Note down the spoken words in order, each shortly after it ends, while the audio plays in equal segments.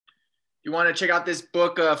You want to check out this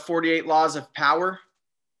book, 48 Laws of Power?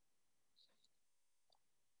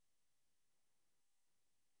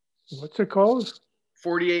 What's it called?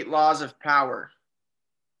 48 Laws of Power.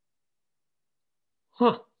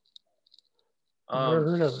 Huh.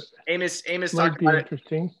 Never heard of it. Amos Might talked be about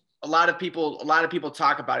interesting. it. A lot of people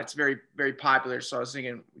talk about it. It's very, very popular. So I was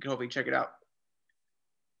thinking we could hopefully check it out.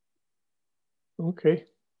 Okay.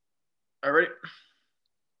 All right.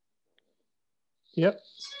 Yep.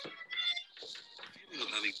 The feeling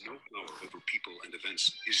of having no power over people and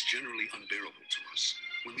events is generally unbearable to us.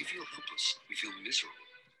 When we feel helpless, we feel miserable.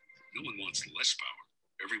 No one wants less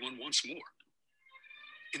power. Everyone wants more.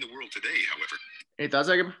 In the world today, however. Any thoughts,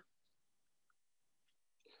 Jacob?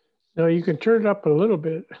 No, you can turn it up a little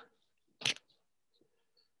bit.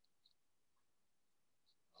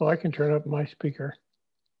 Oh, I can turn up my speaker.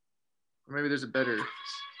 Or maybe there's a better. The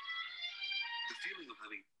feeling of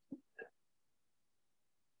having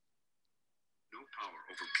no power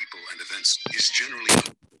over people and events is generally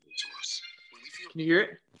unbearable to us. When we feel. Can you hear it?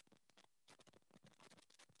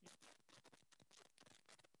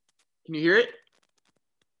 Can you hear it?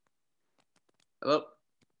 Hello?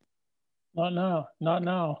 Not now. Not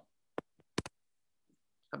now.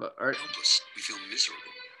 How about, all right. Helpless, we feel miserable.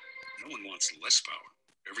 No one wants less power.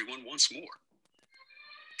 Everyone wants more.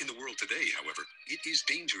 In the world today, however, it is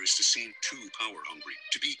dangerous to seem too power hungry,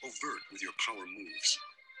 to be overt with your power moves.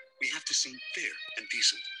 We have to seem fair and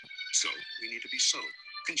decent. So we need to be subtle,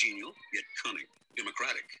 congenial, yet cunning,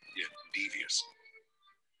 democratic, yet devious.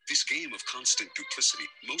 This game of constant duplicity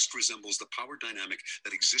most resembles the power dynamic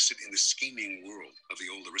that existed in the scheming world of the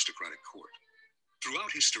old aristocratic court.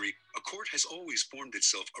 Throughout history, a court has always formed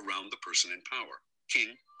itself around the person in power: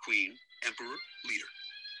 king, queen, emperor, leader.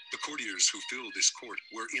 The courtiers who filled this court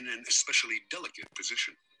were in an especially delicate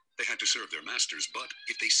position. They had to serve their masters, but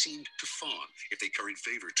if they seemed to fawn, if they carried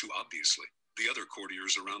favor too obviously, the other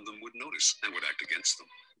courtiers around them would notice and would act against them.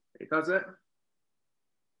 Any thoughts on that?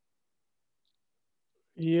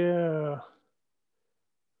 Yeah.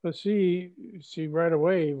 Let's see right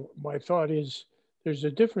away, my thought is there's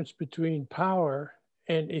a difference between power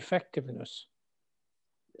and effectiveness.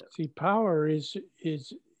 Yeah. See, power is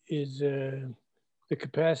the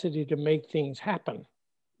capacity to make things happen.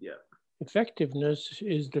 Yeah. Effectiveness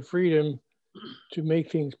is the freedom to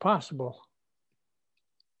make things possible.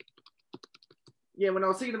 Yeah, when I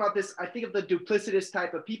was thinking about this, I think of the duplicitous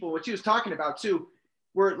type of people, which he was talking about too,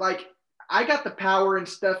 where like I got the power and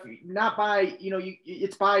stuff, not by,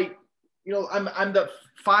 it's by, I'm the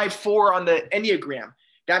 5'4" on the Enneagram.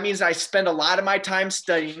 That means I spend a lot of my time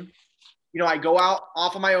studying. I go out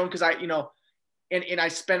off of my own because and I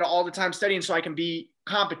spend all the time studying so I can be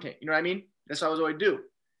competent. You know what I mean? That's what I was always do.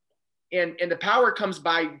 And the power comes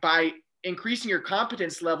by increasing your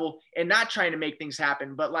competence level and not trying to make things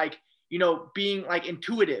happen, but like, being like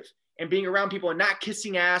intuitive and being around people and not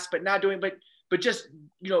kissing ass, but not doing, but just,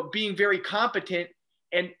 being very competent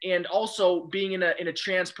and also being in a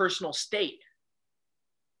transpersonal state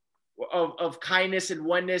of kindness and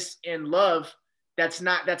oneness and love. That's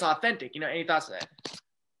authentic. Any thoughts on that?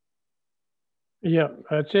 Yeah,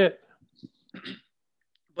 that's it.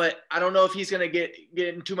 But I don't know if he's going to get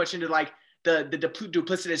in too much into like the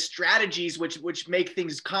duplicitous strategies, which make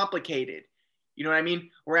things complicated. You know what I mean?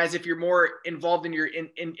 Whereas if you're more involved in your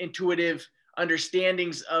intuitive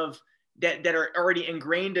understandings of that are already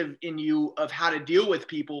ingrained in you of how to deal with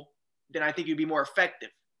people, then I think you'd be more effective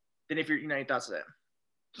than if you're, any thoughts of that?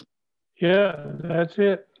 Yeah, that's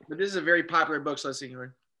it. But this is a very popular book, so let's see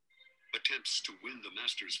here. Attempts to win the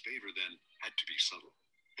master's favor then had to be subtle.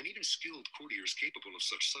 And even skilled courtiers capable of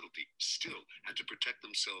such subtlety still had to protect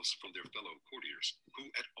themselves from their fellow courtiers, who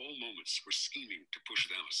at all moments were scheming to push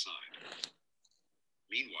them aside.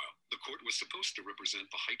 Meanwhile, the court was supposed to represent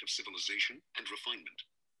the height of civilization and refinement.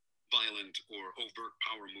 Violent or overt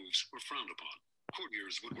power moves were frowned upon.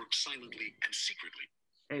 Courtiers would work silently and secretly.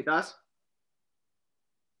 Any thoughts?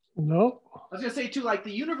 No. I was gonna say too, like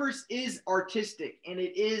the universe is artistic, and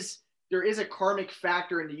there is a karmic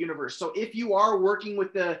factor in the universe. So if you are working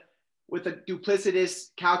with a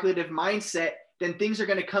duplicitous, calculative mindset, then things are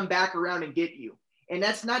going to come back around and get you. And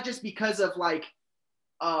that's not just because of like,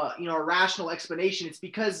 a rational explanation. It's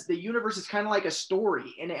because the universe is kind of like a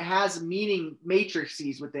story, and it has meaning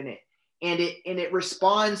matrices within it, and it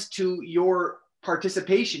responds to your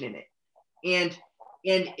participation in it, and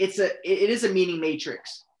it is a meaning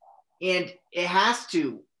matrix, and it has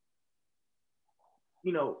to,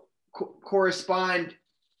 correspond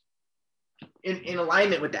in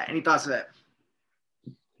alignment with that. Any thoughts of that?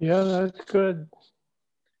 Yeah, that's good.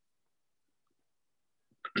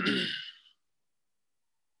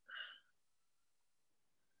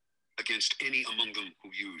 against any among them who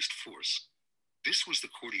used force. This was the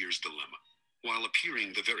courtier's dilemma. While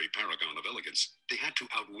appearing the very paragon of elegance, they had to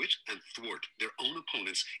outwit and thwart their own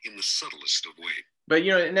opponents in the subtlest of ways. But,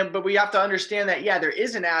 you know, but we have to understand that, yeah, there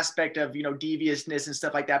is an aspect of, you know, deviousness and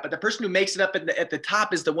stuff like that. But the person who makes it up at the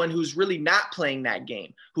top is the one who's really not playing that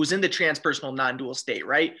game, who's in the transpersonal non-dual state,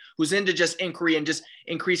 right? Who's into just inquiry and just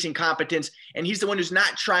increasing competence. And he's the one who's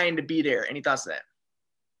not trying to be there. Any thoughts on that?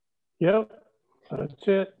 Yep, that's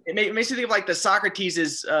it. It makes me think of like the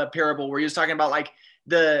Socrates' parable where he was talking about like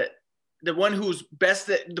the one who's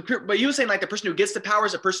best, but he was saying like the person who gets the power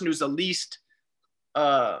is the person who's the least,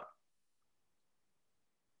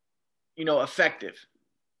 you know, effective.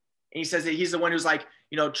 And he says that he's the one who's like,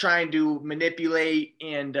 you know, trying to manipulate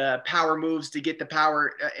and power moves to get the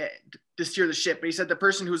power to steer the ship. But he said the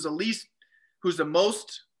person who's the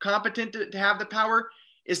most competent to have the power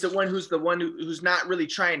is the one who's not really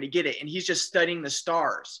trying to get it. And he's just studying the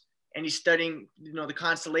stars and he's studying, you know, the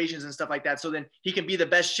constellations and stuff like that. So then he can be the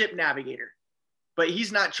best ship navigator, but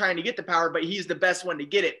he's not trying to get the power, but he's the best one to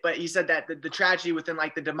get it. But he said that the tragedy within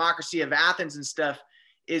like the democracy of Athens and stuff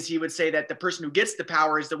is he would say that the person who gets the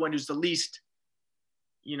power is the one who's the least,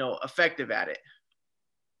 you know, effective at it.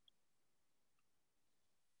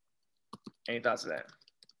 Any thoughts of that?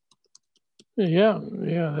 Yeah,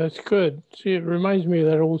 that's good. See, it reminds me of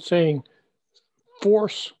that old saying,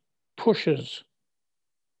 force pushes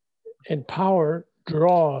and power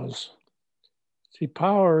draws. See,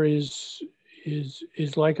 power is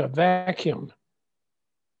like a vacuum.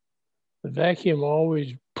 The vacuum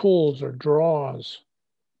always pulls or draws.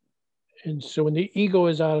 And so when the ego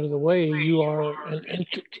is out of the way, you are an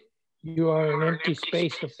empty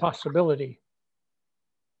space of possibility.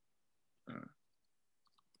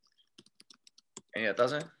 And it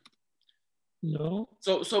doesn't? No.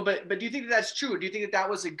 But do you think that's true? Do you think that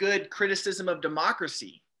was a good criticism of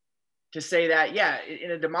democracy? To say that, yeah,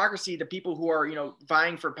 in a democracy, the people who are, you know,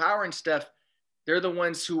 vying for power and stuff, they're the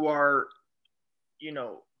ones who are, you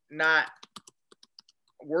know, not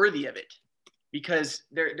worthy of it because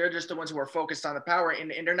they're just the ones who are focused on the power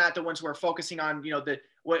and they're not the ones who are focusing on, you know,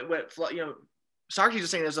 Socrates was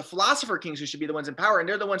saying there's a philosopher kings who should be the ones in power and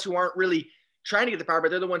they're the ones who aren't really trying to get the power,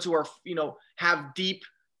 but they're the ones who are, you know, have deep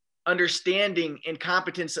understanding and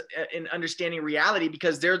competence in understanding reality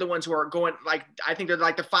because they're the ones who are going, like, I think they're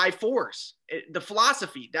like the 5 4s, the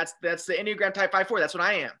philosophy. That's the Enneagram type 5 4. That's what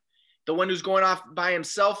I am. The one who's going off by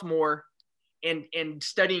himself more and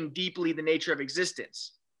studying deeply the nature of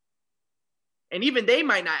existence. And even they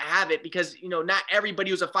might not have it because, you know, not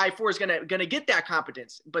everybody who's a 5 4 is gonna get that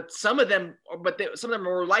competence, but some of them are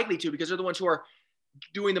more likely to because they're the ones who are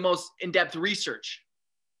doing the most in-depth research.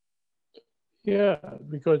 Yeah,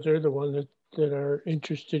 because they're the ones that are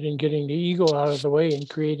interested in getting the ego out of the way and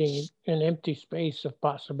creating an empty space of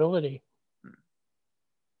possibility.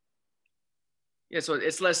 Yeah, so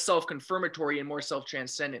it's less self-confirmatory and more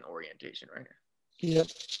self-transcendent orientation, right? Yep.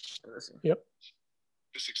 Yep.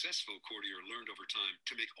 The successful courtier learned over time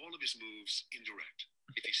to make all of his moves indirect.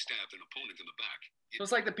 If he stabbed an opponent in the back. So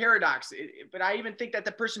it's like the paradox. But I even think that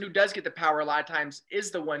the person who does get the power a lot of times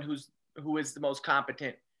is the one who is the most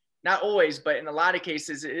competent. Not always, but in a lot of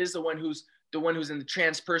cases, it is the one who's in the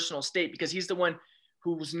transpersonal state because he's the one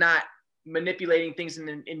who's not manipulating things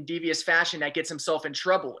in devious fashion that gets himself in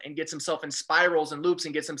trouble and gets himself in spirals and loops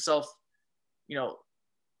and gets himself, you know,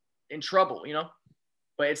 in trouble, you know.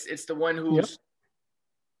 But it's the one who's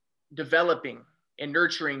developing and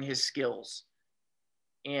nurturing his skills.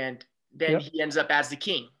 And then he ends up as the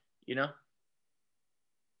king, you know?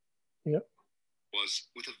 Yep.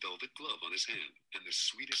 Was with a velvet glove on his hand and the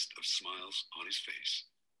sweetest of smiles on his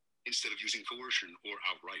face. Instead of using coercion or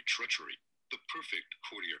outright treachery, the perfect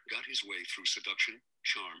courtier got his way through seduction,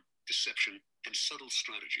 charm, deception, and subtle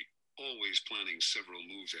strategy, always planning several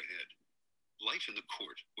moves ahead. Life in the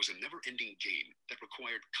court was a never-ending game that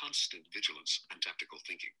required constant vigilance and tactical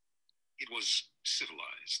thinking. It was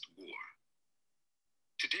civilized war.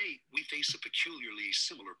 Today, we face a peculiarly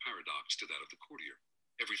similar paradox to that of the courtier.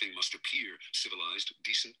 Everything must appear civilized,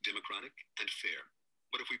 decent, democratic, and fair.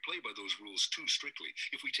 But if we play by those rules too strictly,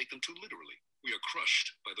 if we take them too literally, we are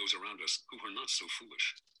crushed by those around us who are not so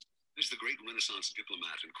foolish. As the great Renaissance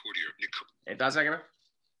diplomat and courtier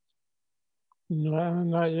No,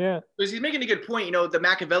 not yet. Because he's making a good point, you know, the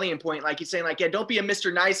Machiavellian point. Like he's saying, like, yeah, don't be a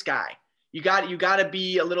Mr. Nice Guy. You got to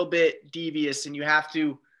be a little bit devious, and you have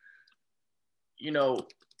to, you know,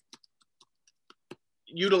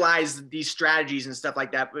 utilize these strategies and stuff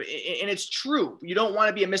like that. And it's true. You don't want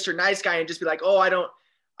to be a Mr. Nice Guy and just be like, oh,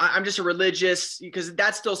 I'm just a religious, because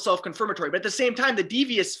that's still self-confirmatory. But at the same time, the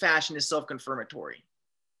devious fashion is self-confirmatory.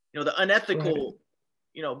 You know, the unethical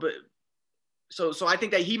but so I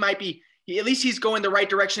think that he might be, at least he's going the right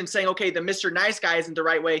direction, saying, okay, the Mr. Nice Guy isn't the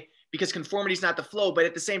right way because conformity is not the flow, but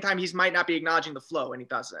at the same time, he might not be acknowledging the flow. Any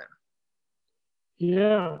thoughts on that?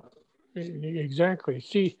 Yeah, exactly.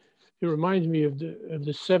 See, it reminds me of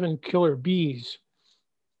the 7 killer bees.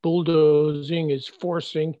 Bulldozing is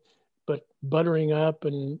forcing, but buttering up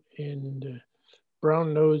and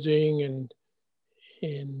brown nosing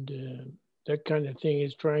and that kind of thing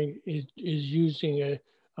is using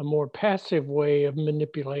a more passive way of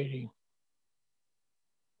manipulating.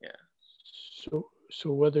 Yeah.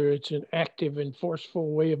 So whether it's an active and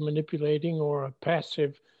forceful way of manipulating or a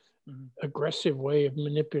passive, aggressive way of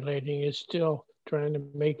manipulating, is still trying to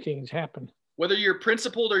make things happen. Whether you're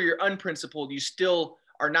principled or you're unprincipled, you still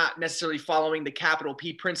are not necessarily following the capital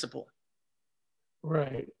P principle.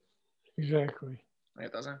 Right. Exactly.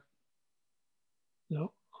 Right, doesn't it?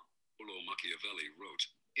 No. Machiavelli wrote,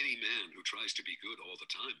 "Any man who tries to be good all the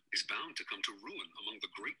time is bound to come to ruin among the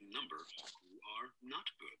great number who are not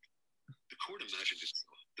good." The court imagined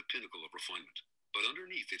itself the pinnacle of refinement, but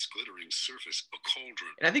underneath its glittering surface, a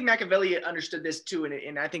cauldron. And I think Machiavelli understood this too,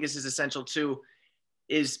 and I think this is essential too,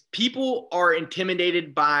 is people are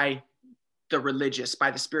intimidated by the religious, by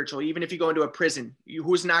the spiritual. Even if you go into a prison,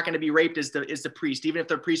 who's not going to be raped is the priest. Even if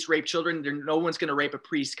the priests rape children, no one's going to rape a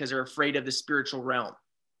priest because they're afraid of the spiritual realm.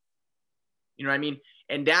 You know what I mean?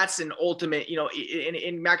 And that's an ultimate,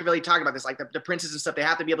 in Machiavelli talking about this, like the princes and stuff, they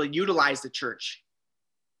have to be able to utilize the church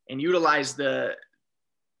and utilize the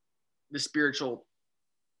spiritual,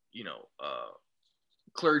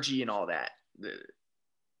 clergy and all that.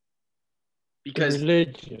 Because the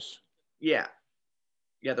religious. Yeah.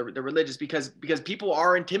 Yeah, the religious, because people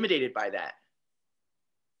are intimidated by that.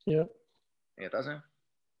 Yeah. Yeah, it doesn't.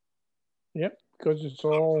 Yep, because it's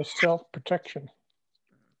all self-protection.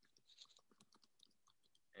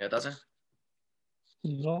 Yeah, it doesn't.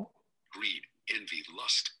 No. Greed, envy,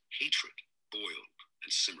 lust, hatred boiled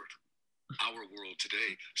and simmered. Our world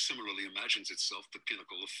today similarly imagines itself the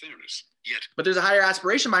pinnacle of fairness. Yet, but there's a higher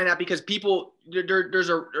aspiration behind that, because people there's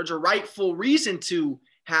a rightful reason to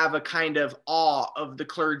have a kind of awe of the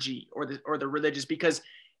clergy or the religious, because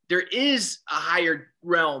there is a higher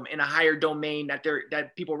realm and a higher domain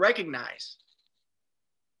that people recognize.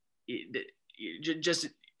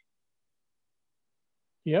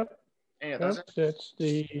 Yep.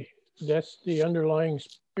 That's the underlying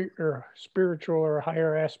spiritual or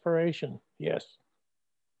higher aspiration. Yes.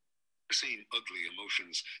 The same ugly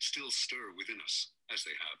emotions still stir within us as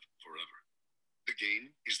they have forever. The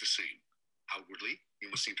game is the same. Outwardly, you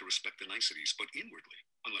must seem to respect the niceties, but inwardly,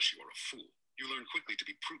 unless you are a fool, you learn quickly to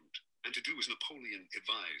be prudent and to do as Napoleon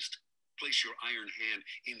advised. Place your iron hand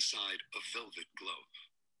inside a velvet glove.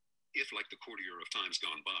 If, like the courtier of times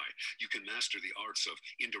gone by, you can master the arts of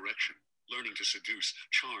indirection, learning to seduce,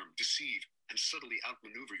 charm, deceive, and subtly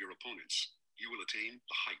outmaneuver your opponents, you will attain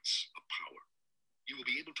the heights of power. You will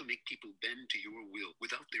be able to make people bend to your will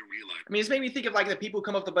without their realizing. I mean, it's made me think of like the people who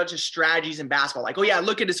come up with a bunch of strategies in basketball. Like, oh yeah,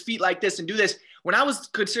 look at his feet like this and do this. When I was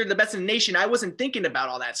considered the best in the nation, I wasn't thinking about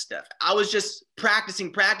all that stuff. I was just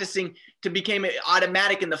practicing to become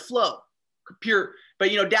automatic in the flow. Pure. But,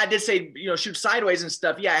 Dad did say, shoot sideways and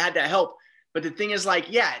stuff. Yeah, I had that help. But the thing is, like,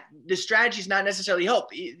 yeah, the strategy is not necessarily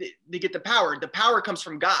help to get the power. The power comes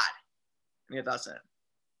from God. I mean, that's it.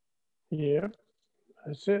 Yeah,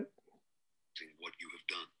 that's it. What you have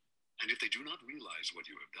done. And if they do not realize what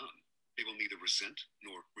you have done, they will neither resent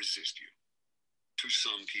nor resist you. To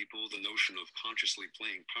some people, the notion of consciously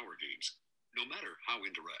playing power games, no matter how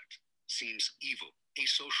indirect, seems evil,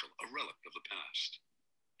 asocial, a relic of the past.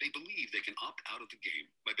 They believe they can opt out of the game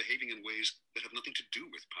by behaving in ways that have nothing to do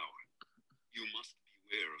with power. You must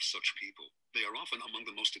beware of such people. They are often among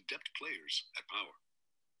the most adept players at power.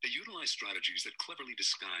 They utilize strategies that cleverly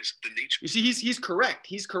disguise the nature. You see, he's correct.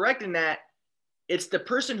 He's correct in that it's the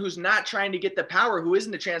person who's not trying to get the power, who is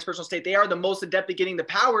in the transpersonal state. They are the most adept at getting the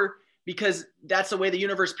power, because that's the way the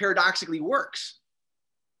universe paradoxically works.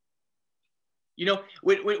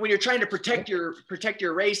 When you're trying to protect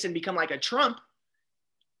your race and become like a Trump,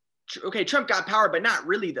 okay, Trump got power, but not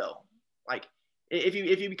really though. Like if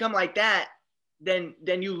you become like that, then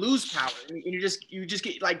you lose power, and you just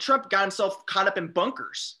get like Trump got himself caught up in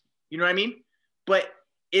bunkers. You know what I mean? But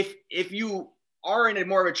if you are in a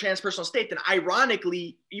more of a transpersonal state, then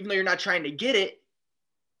ironically, even though you're not trying to get it,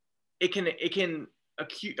 it can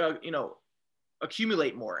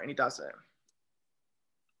accumulate more. Any thoughts there?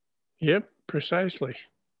 Yep, precisely.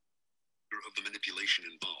 Of the manipulation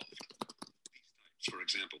involved. These types, for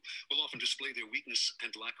example, will often display their weakness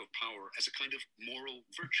and lack of power as a kind of moral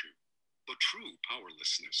virtue. but true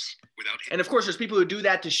powerlessness without. And of course, there's people who do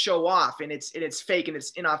that to show off, and it's fake and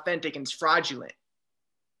it's inauthentic and it's fraudulent.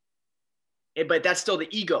 But that's still the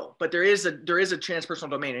ego. But there is a transpersonal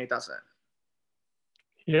domain. Any thoughts on that?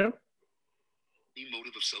 Yeah. The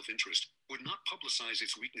motive of self-interest would not publicize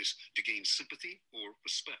its weakness to gain sympathy or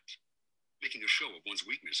respect. Making a show of one's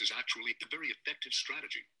weakness is actually a very effective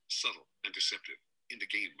strategy, subtle and deceptive, in the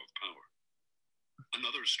game of power.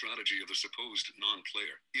 Another strategy of the supposed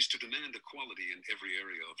non-player is to demand equality in every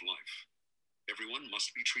area of life. Everyone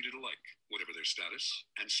must be treated alike, whatever their status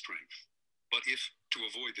and strength. But if, to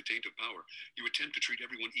avoid the taint of power, you attempt to treat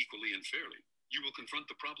everyone equally and fairly, you will confront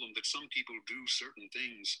the problem that some people do certain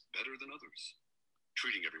things better than others.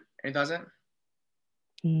 Treating everyone. Any thoughts on that?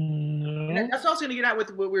 No. And that's also going to get at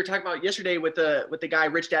with what we were talking about yesterday with the guy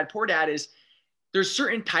Rich Dad Poor Dad. Is there's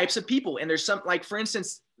certain types of people, and there's some, like for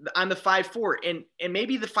instance, I'm the 5'4", and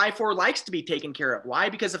maybe the 5'4" likes to be taken care of. Why?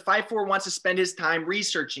 Because the 5'4" wants to spend his time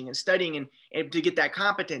researching and studying and to get that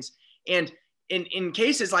competence. And in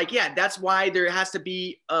cases like, yeah, that's why there has to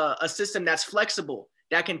be a system that's flexible,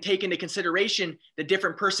 that can take into consideration the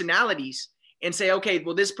different personalities and say, okay,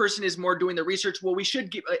 well, this person is more doing the research. Well, we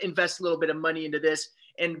should invest a little bit of money into this.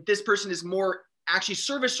 And this person is more actually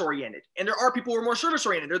service oriented. And there are people who are more service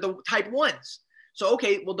oriented. They're the type ones. So,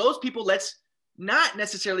 okay, well, those people, let's not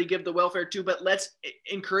necessarily give the welfare to, but let's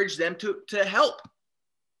encourage them to help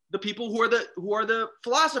the people who are the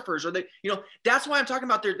philosophers, or that's why I'm talking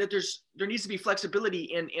about there needs to be flexibility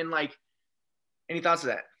in like, any thoughts of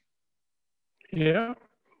that? Yeah.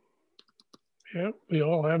 Yeah. We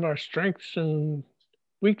all have our strengths and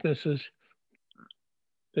weaknesses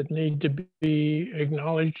that need to be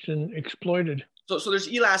acknowledged and exploited. So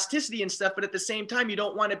there's elasticity and stuff, but at the same time, you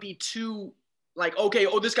don't want to be too like, okay,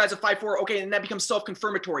 oh, this guy's a 5'4", okay, and that becomes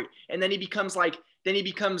self-confirmatory, and then he becomes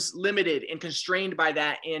limited and constrained by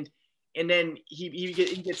that, and then he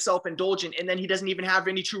gets self-indulgent, and then he doesn't even have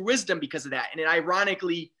any true wisdom because of that, and it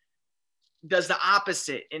ironically does the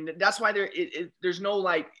opposite, and that's why there's no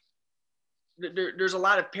like there's a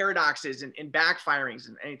lot of paradoxes and backfirings.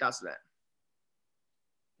 And any thoughts of that?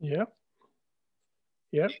 Yeah.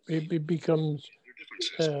 Yeah, it becomes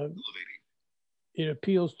it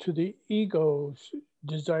appeals to the ego's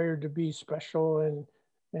desire to be special and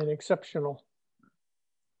exceptional.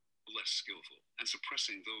 Less skillful and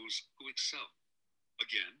suppressing those who excel.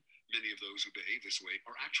 Again, many of those who behave this way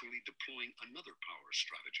are actually deploying another power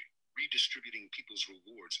strategy, redistributing people's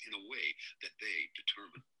rewards in a way that they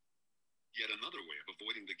determine. Yet another way of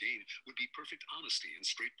avoiding the gain would be perfect honesty and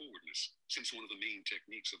straightforwardness, since one of the main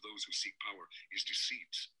techniques of those who seek power is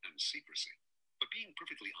deceit and secrecy. But being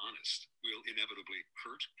perfectly honest will inevitably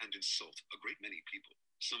hurt and insult a great many people,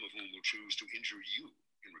 some of whom will choose to injure you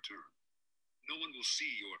in return. No one will see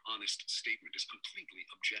your honest statement as completely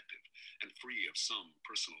objective and free of some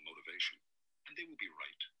personal motivation, and they will be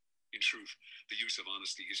right. In truth, the use of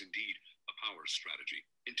honesty is indeed a power strategy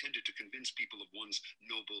intended to convince people of one's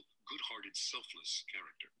noble, good-hearted, selfless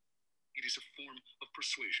character. It is a form of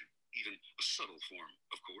persuasion, even a subtle form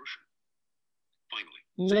of coercion. Finally,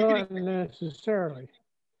 not necessarily.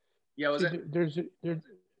 Yeah, was it?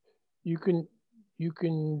 You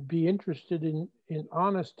can be interested in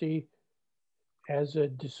honesty as a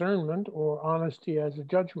discernment or honesty as a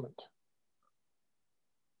judgment.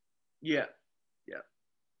 Yeah.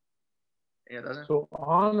 Yeah, doesn't. So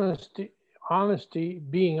honesty,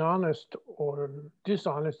 being honest or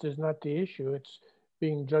dishonest is not the issue. It's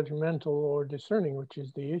being judgmental or discerning, which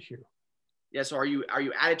is the issue. Yeah. So are you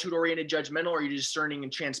attitude oriented, judgmental, or are you discerning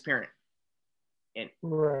and transparent?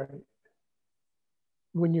 Right.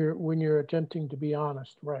 When you're attempting to be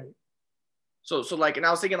honest, right. So like, and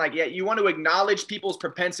I was thinking like, yeah, you want to acknowledge people's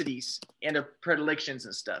propensities and their predilections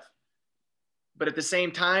and stuff, but at the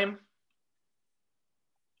same time,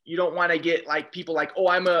 you don't want to get like people like, oh,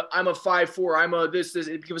 I'm a 5'4", I'm a this.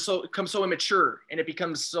 It becomes so immature, and it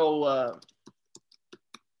becomes so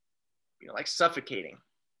like suffocating.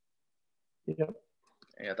 Yep.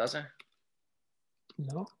 Yeah, doesn't.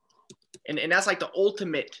 No. And that's like the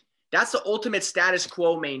ultimate. That's the ultimate status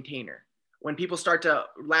quo maintainer, when people start to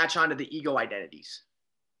latch onto the ego identities.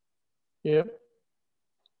 Yep.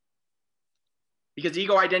 Because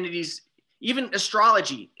ego identities. Even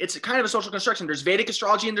astrology, it's kind of a social construction. There's Vedic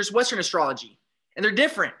astrology and there's Western astrology, and they're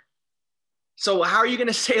different. So how are you going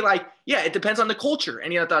to say like, yeah, it depends on the culture?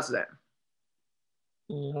 Any other thoughts of that?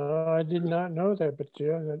 No, I did not know that, but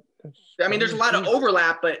yeah, that's. I mean, there's a lot of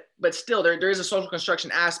overlap, but still, there is a social construction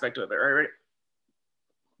aspect of it, right?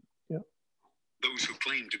 Yeah. Those who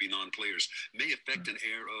claim to be non-players may affect an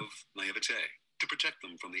air of naivete to protect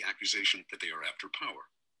them from the accusation that they are after power.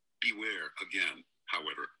 Beware, again,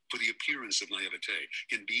 however, for the appearance of naivete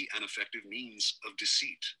can be an effective means of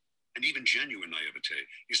deceit, and even genuine naivete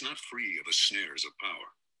is not free of the snares of power.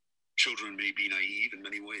 Children may be naive in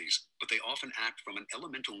many ways, but they often act from an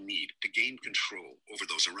elemental need to gain control over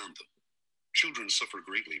those around them. Children suffer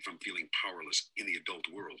greatly from feeling powerless in the adult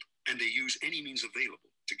world, and they use any means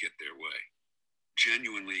available to get their way.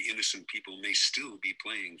 Genuinely innocent people may still be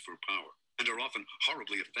playing for power, and are often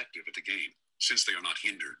horribly effective at the game, since they are not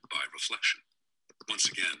hindered by reflection. Once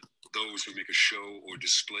again, those who make a show or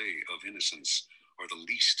display of innocence are the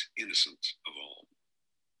least innocent of all.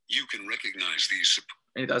 You can recognize these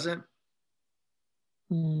And it doesn't?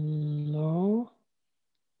 No.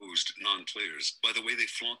 supposed non-players by the way they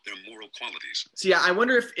flaunt their moral qualities. So yeah, I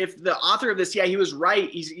wonder if the author of this, yeah, he was right.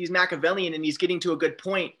 He's Machiavellian, and he's getting to a good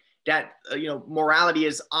point that morality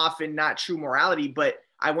is often not true morality. But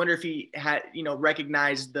I wonder if he had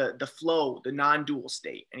recognized the flow, the non-dual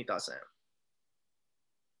state, and he doesn't.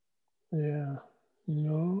 Yeah.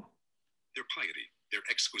 No. Their piety, their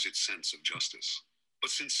exquisite sense of justice. But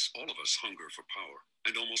since all of us hunger for power,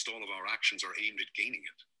 and almost all of our actions are aimed at gaining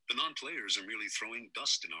it, the non-players are merely throwing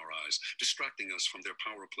dust in our eyes, distracting us from their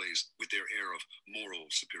power plays with their air of moral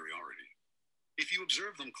superiority. If you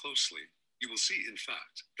observe them closely, you will see, in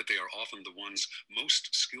fact, that they are often the ones most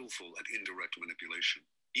skillful at indirect manipulation,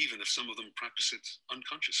 even if some of them practice it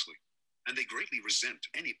unconsciously, and they greatly resent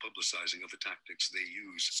any publicizing of the tactics they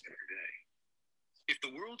use every day. If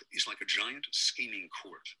the world is like a giant scheming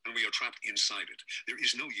court and we are trapped inside it, there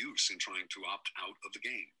is no use in trying to opt out of the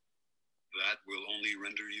game. That will only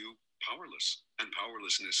render you powerless, and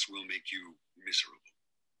powerlessness will make you miserable.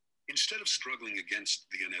 Instead of struggling against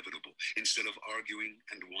the inevitable, instead of arguing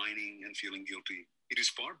and whining and feeling guilty, it is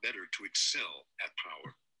far better to excel at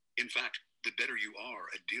power. In fact, the better you are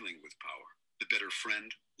at dealing with power, the better friend,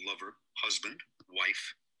 lover, husband,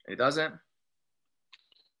 wife. It doesn't?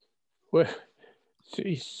 Well,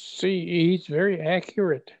 see, he's very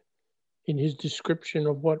accurate in his description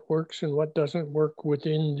of what works and what doesn't work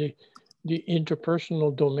within the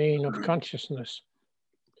interpersonal domain of consciousness.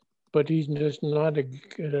 But he's just not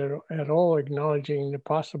at all acknowledging the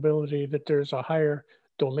possibility that there's a higher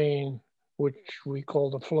domain, which we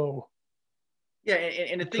call the flow. Yeah,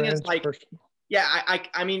 and the thing is, like, yeah,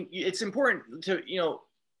 I mean, it's important to,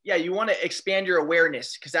 yeah, you want to expand your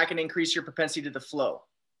awareness because that can increase your propensity to the flow.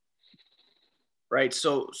 Right.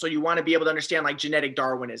 So you want to be able to understand like genetic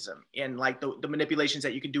Darwinism and like the manipulations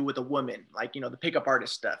that you can do with a woman, like, the pickup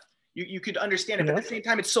artist stuff. You could understand it, but at the same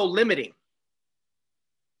time, it's so limiting.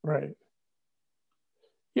 Right.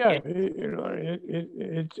 Yeah.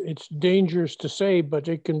 It's dangerous to say, but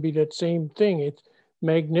it can be that same thing. It's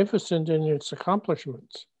magnificent in its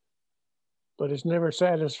accomplishments, but it's never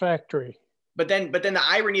satisfactory. But then the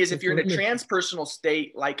irony is, if you're in a transpersonal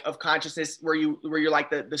state, like of consciousness, where you're like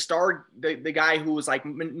the guy who was like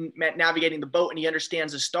navigating the boat, and he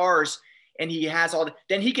understands the stars, and he has all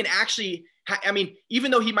then he can actually, I mean, even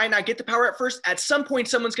though he might not get the power at first, at some point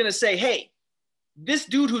someone's going to say, hey, this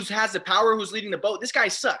dude who has the power, who's leading the boat, this guy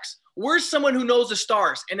sucks. Where's someone who knows the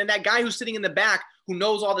stars? And then that guy who's sitting in the back, who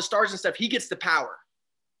knows all the stars and stuff, he gets the power.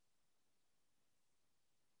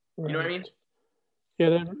 Right. You know what I mean?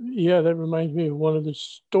 Yeah, that reminds me of one of the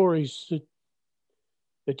stories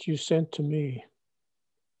that you sent to me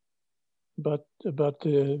about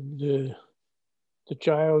the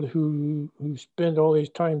child who spent all his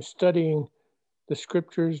time studying the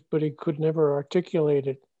scriptures, but he could never articulate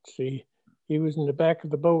it. See, he was in the back of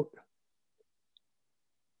the boat.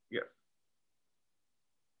 Yeah.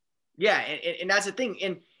 Yeah, and that's the thing,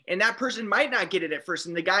 and that person might not get it at first,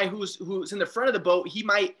 and the guy who's in the front of the boat, he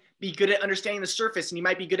might be good at understanding the surface, and he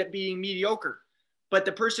might be good at being mediocre. But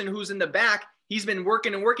the person who's in the back, he's been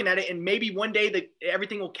working at it, and maybe one day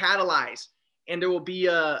everything will catalyze, and there will be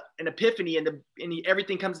an epiphany, and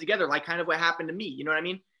everything comes together, like kind of what happened to me. You know what I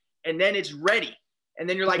mean? And then it's ready, and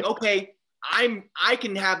then you're like, okay, I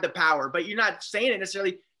can have the power, but you're not saying it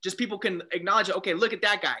necessarily. Just people can acknowledge it. Okay, look at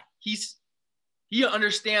that guy. He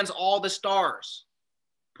understands all the stars.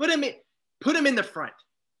 Put him in the front.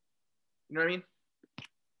 You know what I mean?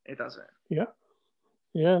 It doesn't. Yeah.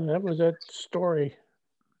 That was that story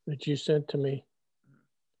that you sent to me.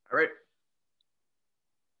 All right.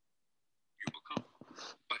 You become,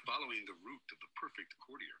 by following the route of the perfect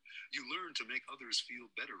courtier, you learn to make others feel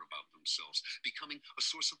better about themselves, becoming a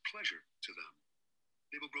source of pleasure to them.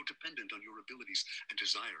 They will grow dependent on your abilities and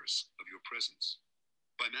desires of your presence.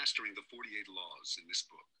 By mastering the 48 laws in this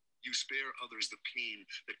book, you spare others the pain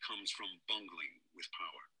that comes from bungling with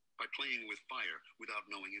power, by playing with fire without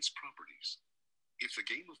knowing its properties. If the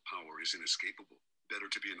game of power is inescapable, better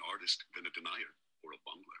to be an artist than a denier or a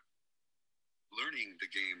bungler. Learning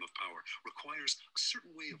the game of power requires a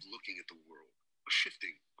certain way of looking at the world, a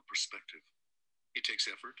shifting of perspective. It takes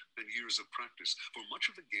effort and years of practice, for much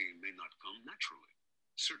of the game may not come naturally.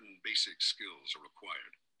 Certain basic skills are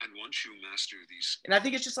required, and once you master these... And I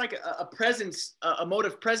think it's just like a presence, a mode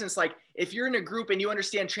of presence. Like if you're in a group and you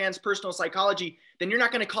understand transpersonal psychology, then you're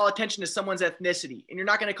not going to call attention to someone's ethnicity, and you're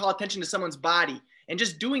not going to call attention to someone's body. And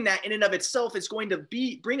just doing that in and of itself is going to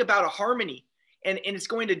bring about a harmony, and it's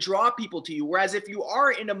going to draw people to you. Whereas if you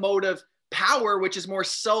are in a mode of power, which is more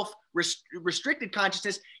self-restricted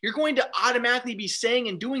consciousness, you're going to automatically be saying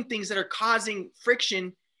and doing things that are causing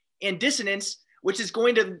friction and dissonance, which is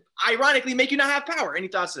going to ironically make you not have power. Any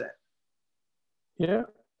thoughts to that? Yeah,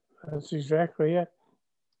 that's exactly it.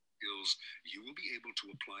 Skills, you will be able to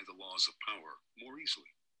apply the laws of power more easily.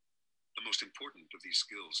 The most important of these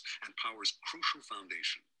skills and power's crucial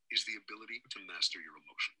foundation is the ability to master your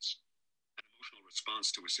emotions. An emotional response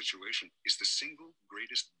to a situation is the single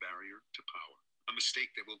greatest barrier to power, a mistake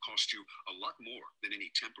that will cost you a lot more than any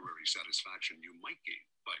temporary satisfaction you might gain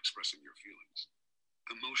by expressing your feelings.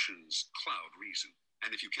 Emotions cloud reason,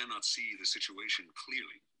 and if you cannot see the situation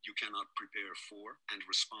clearly, you cannot prepare for and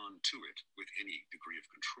respond to it with any degree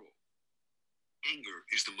of control. Anger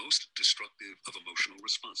is the most destructive of emotional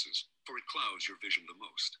responses, for it clouds your vision the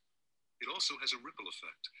most. It also has a ripple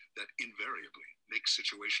effect that invariably makes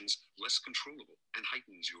situations less controllable and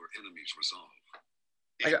heightens your enemy's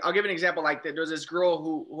resolve. I'll give an example. Like there was this girl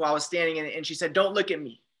who I was standing in, and she said, "Don't look at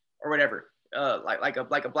me," or whatever. Like a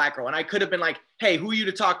black girl. And I could have been like, "Hey, who are you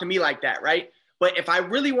to talk to me like that?" Right? But if I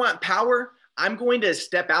really want power, I'm going to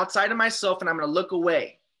step outside of myself and I'm going to look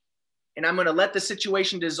away, and I'm going to let the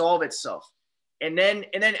situation dissolve itself. And then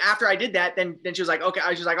after I did that, then she was like, "Okay." I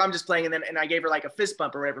was just like, "I'm just playing." And I gave her like a fist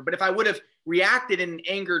bump or whatever. But if I would have reacted in an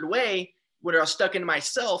angered way, when I was stuck in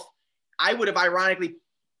myself, I would have ironically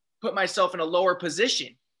put myself in a lower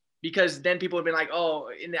position, because then people would have been like, "Oh,"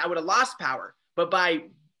 and I would have lost power. But by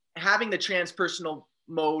having the transpersonal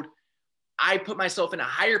mode, I put myself in a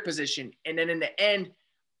higher position, and then in the end,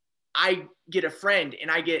 I get a friend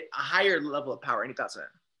and I get a higher level of power. Any thoughts on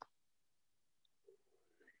that?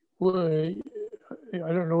 Well,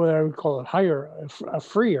 I don't know whether I would call it higher, a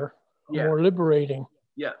freer, Yeah. more liberating.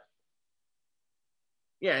 Yeah.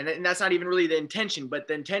 Yeah, and that's not even really the intention, but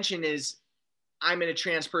the intention is I'm in a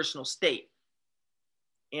transpersonal state,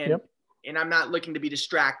 and and I'm not looking to be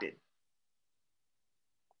distracted.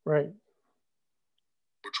 Right.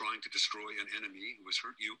 Or trying to destroy an enemy who has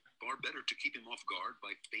hurt you, far better to keep him off guard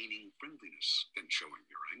by feigning friendliness than showing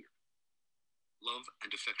your anger. Love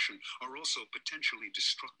and affection are also potentially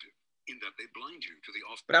destructive in that they blind you to the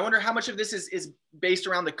off. But I wonder how much of this is based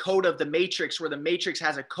around the code of the matrix, where the matrix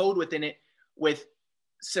has a code within it with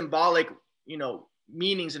symbolic,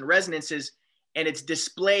 meanings and resonances, and it's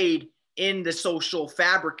displayed in the social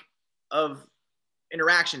fabric of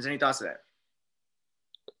interactions. Any thoughts on that?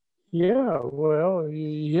 Yeah, well,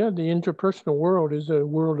 yeah, the interpersonal world is a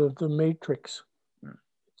world of the matrix.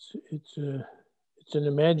 It's an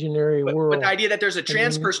imaginary world. But the idea that there's a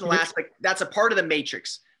transpersonal aspect, that's a part of the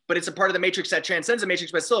matrix, but it's a part of the matrix that transcends the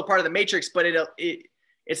matrix, but it's still a part of the matrix. But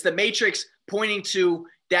it's the matrix pointing to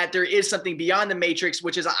that there is something beyond the matrix,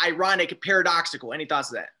 which is ironic, paradoxical. Any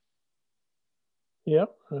thoughts of that?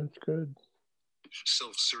 Yep, that's good.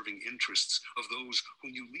 Self-serving interests of those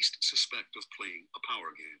whom you least suspect of playing a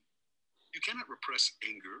power game. You cannot repress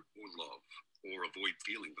anger or love or avoid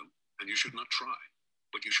feeling them, and you should not try,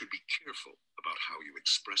 but you should be careful about how you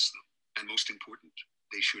express them. And most important,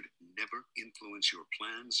 they should never influence your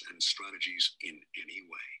plans and strategies in any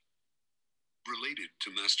way. Related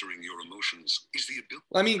to mastering your emotions is the ability.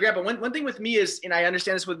 Well, I mean, Grandpa, one thing with me is, and I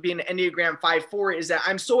understand this with being an Enneagram 5-4, is that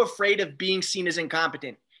I'm so afraid of being seen as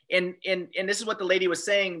incompetent. And this is what the lady was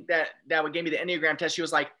saying that gave me the Enneagram test. She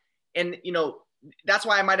was like, and that's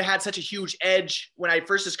why I might have had such a huge edge when I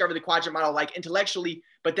first discovered the quadrant model, like intellectually,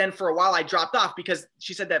 but then for a while I dropped off, because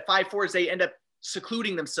she said that 5-4s, they end up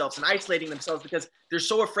secluding themselves and isolating themselves because they're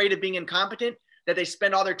so afraid of being incompetent that they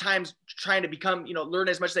spend all their time trying to become, learn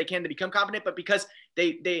as much as they can to become competent. But because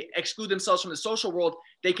they exclude themselves from the social world,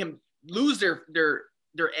 they can lose their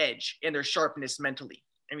edge and their sharpness mentally.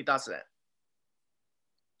 Any thoughts of that?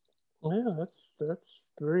 Yeah, that's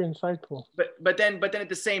very insightful. But then at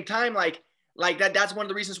the same time, like that's one of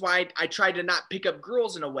the reasons why I tried to not pick up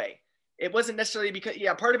girls in a way. It wasn't necessarily because,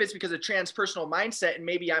 part of it's because of transpersonal mindset, and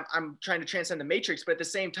maybe I'm trying to transcend the matrix. But at the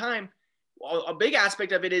same time, a big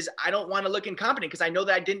aspect of it is I don't want to look incompetent, because I know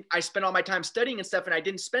that I spent all my time studying and stuff, and I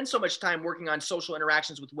didn't spend so much time working on social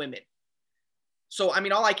interactions with women. So, I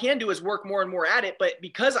mean, all I can do is work more and more at it. But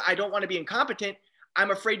because I don't want to be incompetent,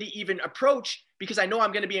 I'm afraid to even approach because I know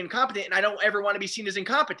I'm going to be incompetent and I don't ever want to be seen as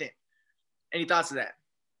incompetent. Any thoughts of that?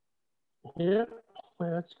 Yeah,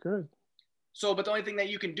 that's good. So, but the only thing that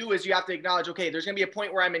you can do is you have to acknowledge, okay, there's going to be a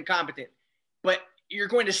point where I'm incompetent, but you're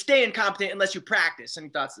going to stay incompetent unless you practice. Any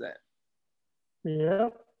thoughts of that? Yeah.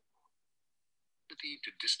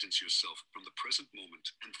 To distance yourself from the present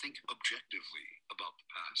moment and think objectively about the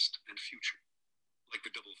past and future. Like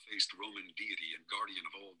the double-faced Roman deity and guardian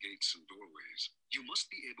of all gates and doorways, you must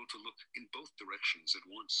be able to look in both directions at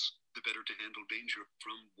once, the better to handle danger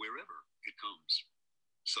from wherever it comes.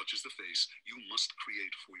 Such is the face you must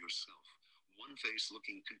create for yourself, one face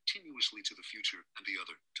looking continuously to the future and the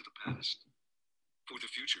other to the past. For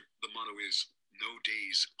the future, the motto is, no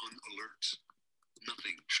days unalert.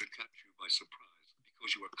 Nothing should catch you by surprise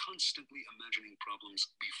because you are constantly imagining problems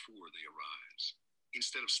before they arise.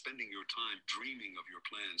 Instead of spending your time dreaming of your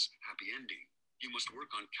plan's happy ending, you must work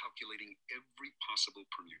on calculating every possible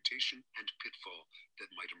permutation and pitfall that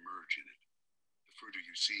might emerge in it. The further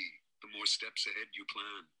you see, the more steps ahead you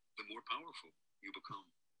plan, the more powerful you become.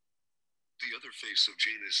 The other face of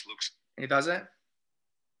Janus looks... It doesn't?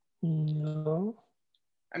 No.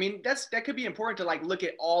 I mean, that could be important to like look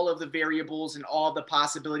at all of the variables and all the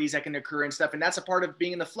possibilities that can occur and stuff. And that's a part of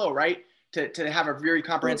being in the flow, right? To have a very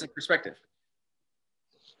comprehensive perspective.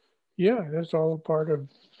 Yeah, that's all a part of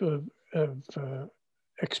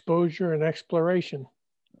exposure and exploration.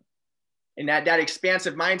 And that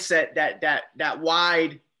expansive mindset, that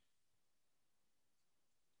wide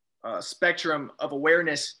spectrum of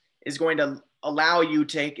awareness is going to allow you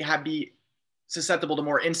to be susceptible to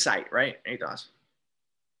more insight, right? Any thoughts?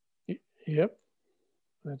 Yep,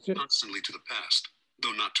 that's it. Constantly to the past,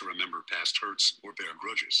 though not to remember past hurts or bear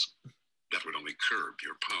grudges. That would only curb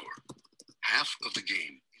your power. Half of the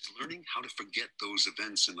game is learning how to forget those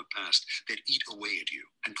events in the past that eat away at you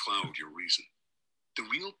and cloud your reason. The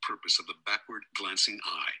real purpose of the backward glancing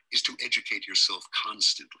eye is to educate yourself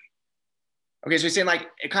constantly. Okay, so you're saying like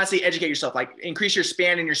constantly educate yourself, like increase your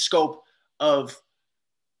span and your scope of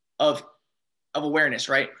awareness,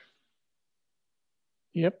 right?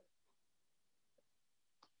 Yep.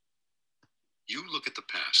 You look at the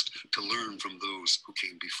past to learn from those who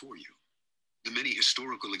came before you. The many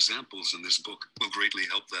historical examples in this book will greatly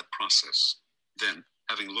help that process. Then,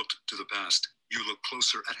 having looked to the past, you look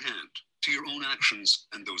closer at hand to your own actions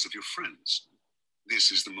and those of your friends. This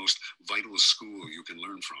is the most vital school you can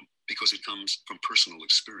learn from because it comes from personal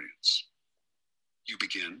experience. You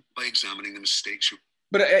begin by examining the mistakes you...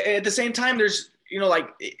 But at the same time, there's, like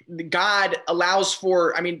God allows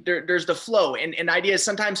for, I mean, there's the flow and the idea is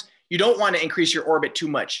sometimes you don't want to increase your orbit too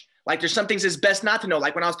much. Like there's some things it's best not to know.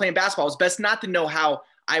 Like when I was playing basketball, it's best not to know how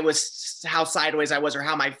sideways I was or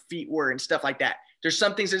how my feet were and stuff like that. There's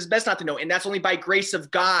some things it's best not to know. And that's only by grace of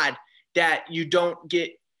God that you don't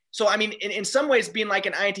get. So, I mean, in some ways being like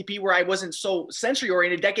an INTP where I wasn't so sensory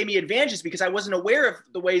oriented, that gave me advantages because I wasn't aware of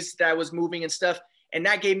the ways that I was moving and stuff. And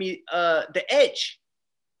that gave me the edge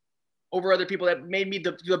over other people that made me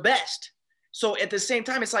the best. So at the same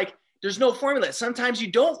time, it's like, there's no formula. Sometimes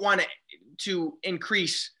you don't want to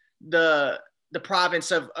increase the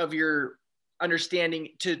province of your understanding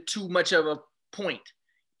to too much of a point.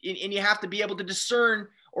 And you have to be able to discern,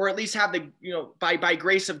 or at least have the, by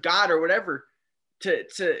grace of God or whatever,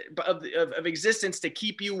 of existence to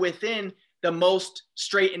keep you within the most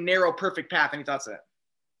straight and narrow, perfect path. Any thoughts on that?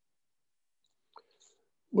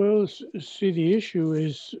 Well, see, the issue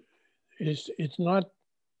is it's not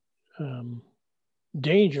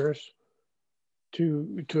dangerous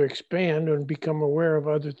to expand and become aware of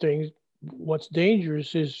other things. What's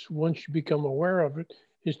dangerous is once you become aware of it,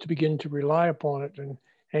 is to begin to rely upon it and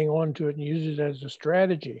hang on to it and use it as a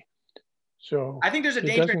strategy. So I think there's a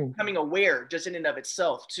danger in becoming aware just in and of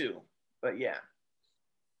itself too. But yeah.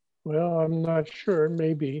 Well, I'm not sure.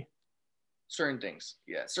 Maybe. Certain things.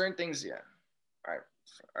 Yeah. Certain things. Yeah. All right.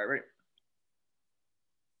 Ready?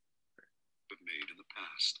 But made in the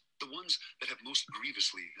past, the ones that have most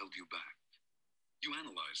grievously held you back. You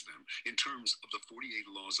analyze them in terms of the 48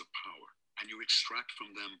 laws of power, and you extract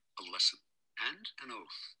from them a lesson and an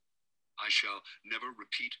oath. I shall never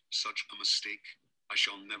repeat such a mistake. I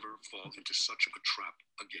shall never fall into such a trap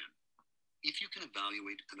again. If you can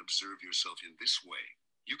evaluate and observe yourself in this way,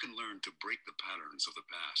 you can learn to break the patterns of the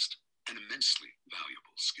past, an immensely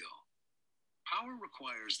valuable skill. Power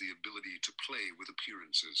requires the ability to play with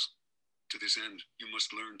appearances. To this end, you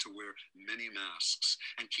must learn to wear many masks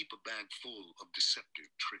and keep a bag full of deceptive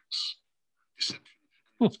tricks.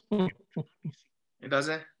 Deception. It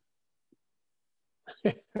doesn't?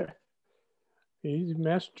 He's a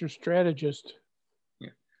master strategist.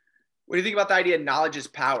 Yeah. What do you think about the idea of knowledge is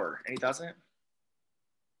power? Any thoughts on it?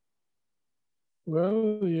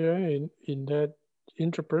 Well, yeah, in that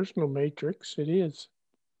interpersonal matrix, it is.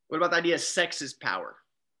 What about the idea of sex is power?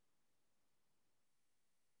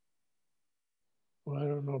 Well, I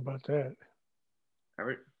don't know about that.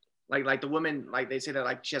 Like the woman, like they say that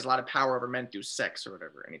like she has a lot of power over men through sex or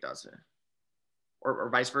whatever, and he does it, or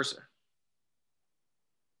vice versa.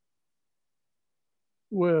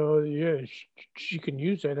 Well, yeah, she can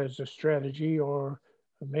use that as a strategy, or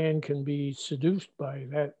a man can be seduced by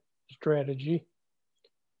that strategy.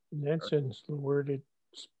 In that sense, the word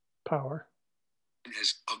it's power.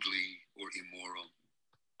 As ugly or immoral.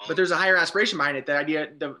 But there's a higher aspiration behind it. The idea,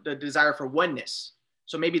 the desire for oneness.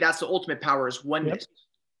 So maybe that's the ultimate power is oneness.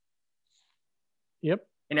 Yep.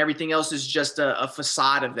 And everything else is just a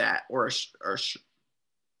facade of that, or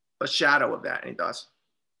a shadow of that. And he does.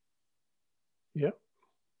 Yep.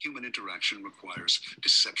 Human interaction requires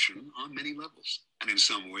deception on many levels. And in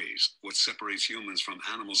some ways, what separates humans from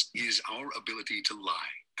animals is our ability to lie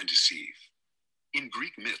and deceive. In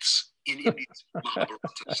Greek myths, in India's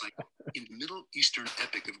Mahabharata cycle, in the Middle Eastern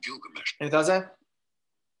epic of Gilgamesh. And he does that?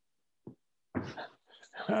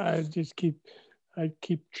 I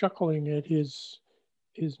keep chuckling at his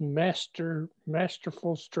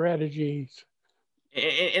masterful strategies.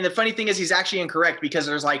 And the funny thing is he's actually incorrect, because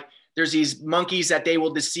there's these monkeys that they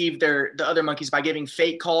will deceive the other monkeys by giving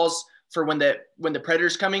fake calls for when the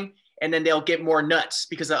predator's coming, and then they'll get more nuts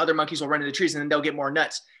because the other monkeys will run into the trees and then they'll get more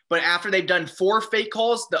nuts. But after they've done 4 fake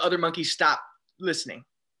calls, the other monkeys stop listening.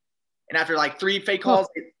 And after like 3 fake calls,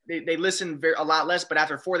 they listen a lot less, but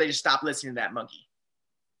after 4, they just stop listening to that monkey.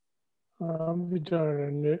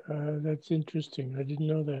 That's interesting. I didn't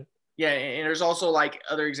know that. Yeah, and there's also like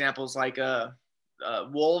other examples, like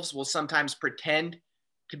wolves will sometimes pretend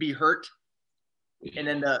to be hurt, and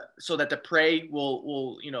then so that the prey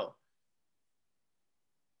will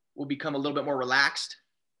become a little bit more relaxed,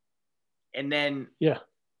 and then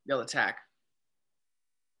they'll attack.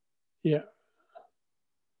 Yeah.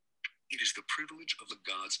 It is the privilege of the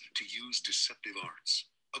gods to use deceptive arts.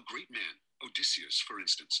 A great man, Odysseus, for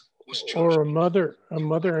instance, was chosen. Or a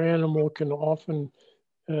mother animal can often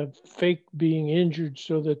fake being injured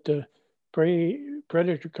so that the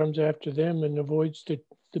predator comes after them and avoids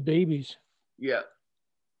the babies. Yeah.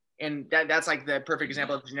 And that's like the perfect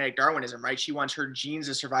example of genetic Darwinism, right? She wants her genes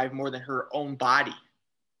to survive more than her own body.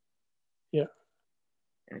 Yeah.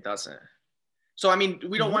 And it doesn't. So, I mean,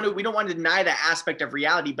 we don't want to deny that aspect of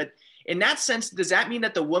reality, but in that sense, does that mean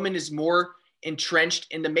that the woman is more entrenched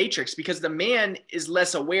in the matrix, because the man is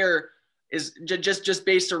less aware, is just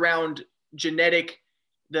based around genetic,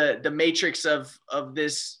 the matrix of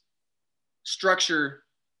this structure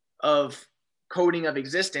of coding of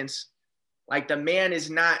existence? Like the man is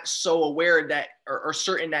not so aware that or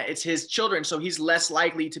certain that it's his children, so he's less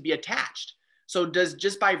likely to be attached. So does,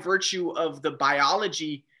 just by virtue of the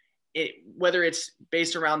biology, whether it's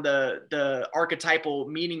based around the archetypal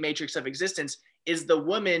meaning matrix of existence, is the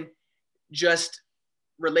woman just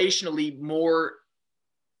relationally more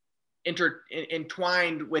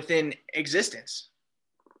entwined within existence,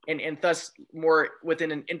 and thus more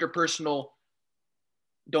within an interpersonal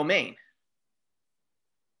domain?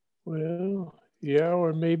 Well, yeah,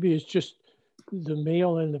 or maybe it's just the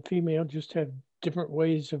male and the female just have different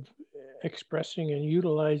ways of expressing and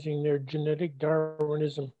utilizing their genetic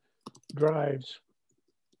Darwinism drives.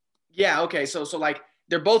 Yeah, okay. So like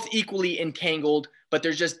they're both equally entangled, but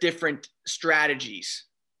there's just different strategies.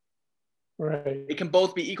 Right. It can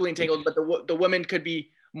both be equally entangled, but the woman could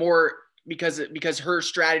be more because her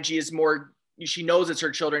strategy is more, she knows it's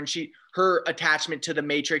her children, her attachment to the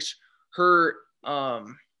matrix, her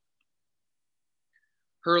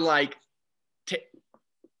like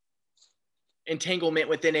entanglement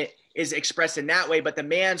within it is expressed in that way, but the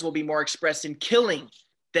man's will be more expressed in killing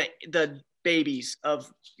the babies of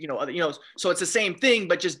so it's the same thing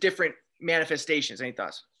but just different manifestations. Any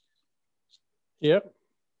thoughts? Yep,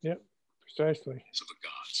 precisely. So the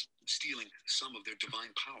gods, stealing some of their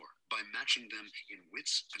divine power by matching them in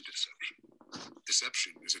wits and deception.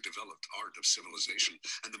 Deception is a developed art of civilization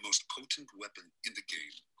and the most potent weapon in the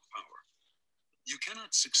game of power. You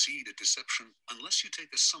cannot succeed at deception unless you take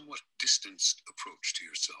a somewhat distanced approach to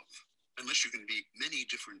yourself, unless you can be many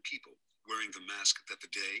different people wearing the mask that the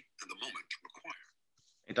day and the moment require.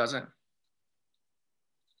 It doesn't.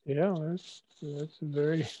 Yeah, that's a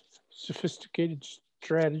very sophisticated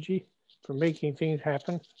strategy for making things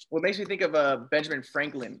happen. Well, it makes me think of Benjamin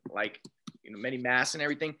Franklin, like many masks and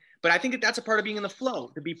everything. But I think that's a part of being in the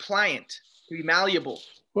flow, to be pliant, to be malleable.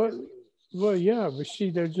 Well, yeah, but see,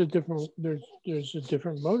 there's a different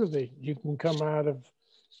motivation. You can come out of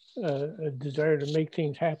a desire to make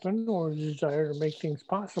things happen or a desire to make things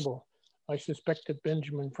possible. I suspect that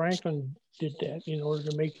Benjamin Franklin did that in order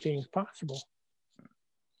to make things possible.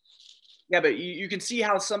 Yeah, but you can see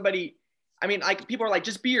how somebody, I mean, like people are like,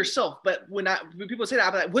 just be yourself. But when people say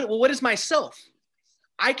that, I'm like, what is myself?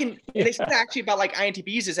 And they say that actually about like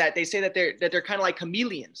INTPs is that they say that they're kind of like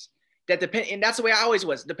chameleons. And that's the way I always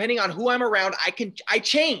was. Depending on who I'm around, I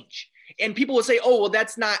change. And people will say, oh, well,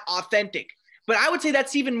 that's not authentic. But I would say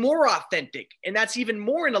that's even more authentic, and that's even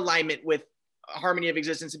more in alignment with harmony of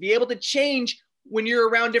existence, to be able to change when you're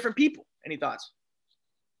around different people. Any thoughts?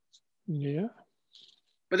 Yeah.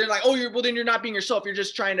 But they're like, oh, then you're not being yourself. You're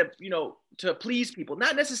just trying to, to please people.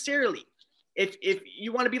 Not necessarily. If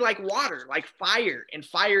you want to be like water, like fire, and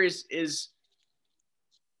fire is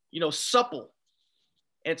supple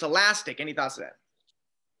and it's elastic. Any thoughts of that?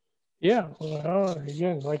 Yeah. Well,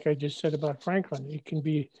 again, like I just said about Franklin, it can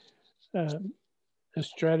be a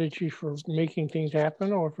strategy for making things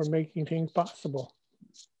happen or for making things possible.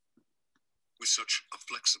 With such a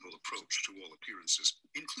flexible approach to all appearances,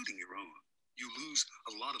 including your own, you lose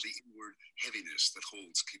a lot of the inward heaviness that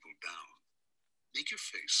holds people down. Make your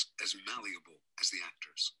face as malleable as the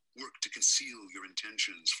actors. Work to conceal your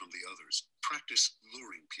intentions from the others. Practice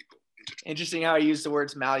luring people into... Interesting how I use the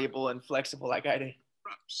words malleable and flexible like I did.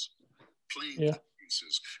 Traps. Playing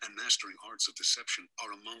pieces and mastering arts of deception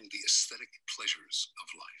are among the aesthetic pleasures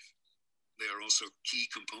of life. They are also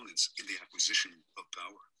key components in the acquisition of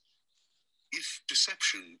power. If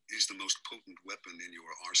deception is the most potent weapon in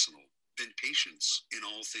your arsenal, then patience in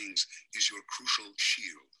all things is your crucial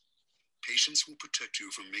shield. Patience will protect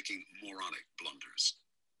you from making moronic blunders.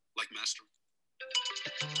 Like master.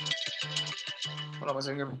 Hold on one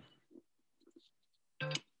second.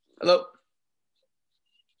 Hello?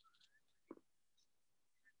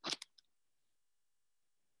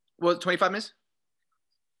 Well, 25 minutes?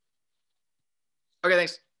 Okay,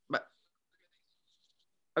 thanks. Bye.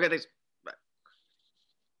 Okay, thanks. Bye.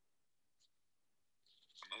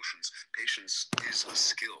 Emotions. Patience is a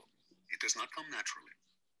skill. It does not come naturally.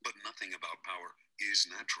 But nothing about power is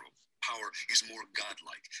natural. Power is more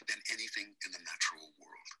godlike than anything in the natural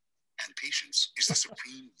world. And patience is the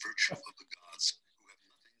supreme virtue of the gods who have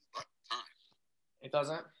nothing but time. It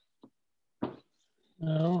doesn't?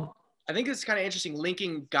 No. I think it's kind of interesting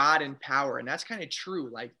linking God and power. And that's kind of true.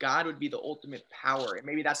 Like God would be the ultimate power. And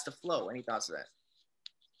maybe that's the flow. Any thoughts of that?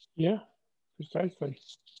 Yeah, precisely.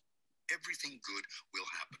 Everything good will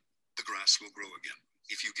happen. The grass will grow again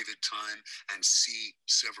if you give it time and see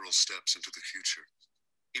several steps into the future.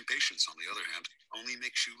 Impatience, on the other hand, only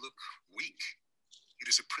makes you look weak.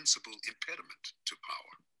 It is a principal impediment to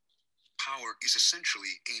power. Power is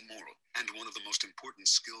essentially amoral, and one of the most important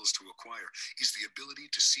skills to acquire is the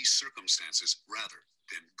ability to see circumstances rather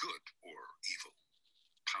than good or evil.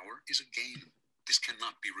 Power is a game. This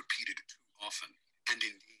cannot be repeated too often, and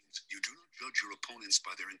indeed, you do not judge your opponents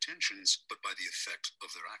by their intentions, but by the effect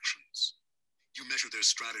of their actions. You measure their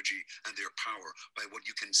strategy and their power by what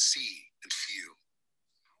you can see and feel.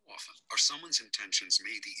 How often are someone's intentions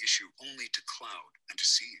made the issue only to cloud and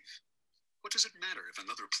deceive? What does it matter if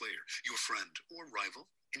another player, your friend or rival,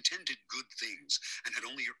 intended good things and had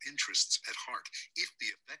only your interests at heart if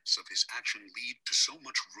the effects of his action lead to so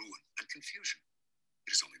much ruin and confusion?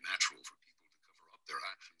 It is only natural for people to cover up their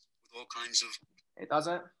actions with all kinds of... It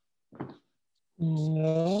doesn't?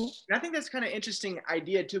 No. And I think that's kind of interesting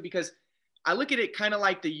idea too, because I look at it kind of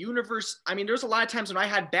like the universe. I mean, there's a lot of times when I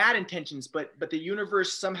had bad intentions, but the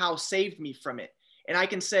universe somehow saved me from it. And I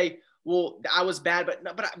can say, well, I was bad,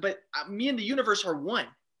 but me and the universe are one.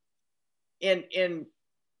 And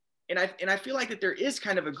I feel like that there is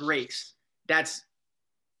kind of a grace that's,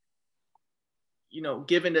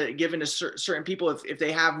 given to certain people if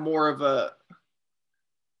they have more of a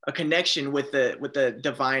connection with the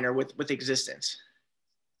divine or with existence.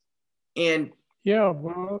 And yeah,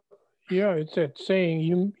 well, yeah, it's that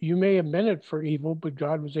saying, you may have meant it for evil, but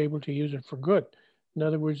God was able to use it for good. In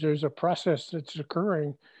other words, there's a process that's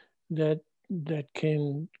occurring that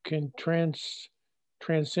can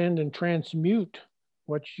transcend and transmute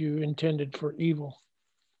what you intended for evil.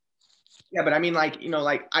 Yeah, but I mean, like,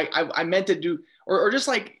 I meant to do, or just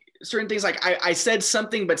like certain things, like I said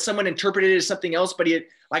something, but someone interpreted it as something else, but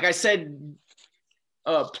like I said,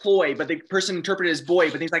 ploy, but the person interpreted it as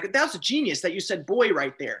boy, but he's like, that's a genius that you said boy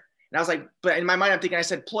right there. And I was like, but in my mind, I'm thinking I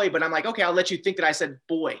said ploy, but I'm like, okay, I'll let you think that I said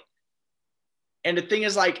boy. And the thing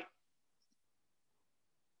is like,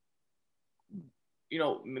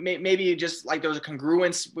 maybe just like there was a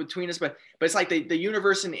congruence between us, but it's like the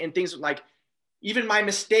universe and things like even my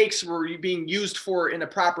mistakes were being used for in a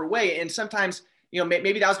proper way. And sometimes you know,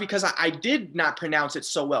 maybe that was because I did not pronounce it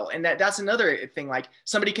so well. And that's another thing. Like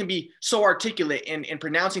somebody can be so articulate in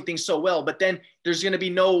pronouncing things so well, but then there's going to be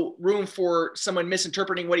no room for someone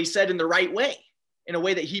misinterpreting what he said in the right way, in a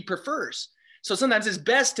way that he prefers. So sometimes it's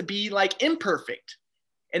best to be like imperfect.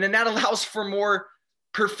 And then that allows for more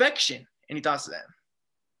perfection. Any thoughts of that?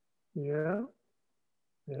 Yeah.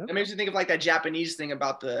 Yeah. It makes you think of like that Japanese thing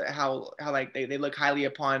about the how like they look highly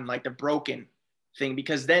upon like the broken thing,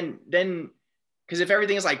 because then because if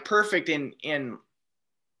everything is like perfect and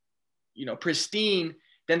you know, pristine,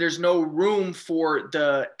 then there's no room for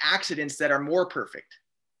the accidents that are more perfect.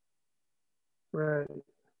 Right.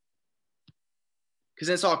 Because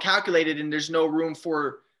it's all calculated and there's no room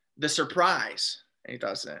for the surprise. Any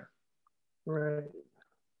thoughts there? Right.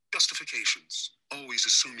 Justifications, always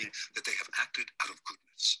assuming that they have acted out of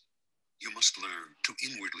goodness. You must learn to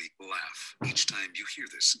inwardly laugh each time you hear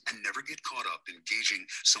this and never get caught up in gauging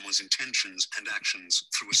someone's intentions and actions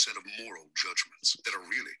through a set of moral judgments that are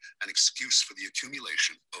really an excuse for the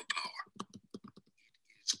accumulation of power.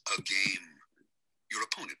 It is a game. Your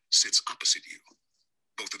opponent sits opposite you.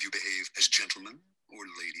 Both of you behave as gentlemen or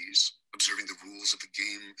ladies, observing the rules of the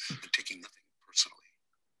game and taking nothing personally.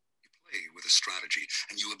 You play with a strategy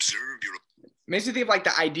and you observe your... Makes me think of like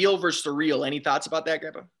the ideal versus the real. Any thoughts about that,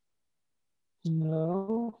 Grandpa?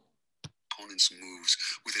 No. Opponent's moves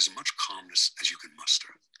with as much calmness as you can muster.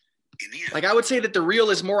 In the end, Like I would say that the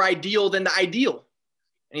real is more ideal than the ideal.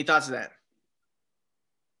 Any thoughts of that?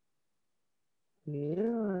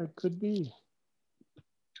 Yeah, it could be.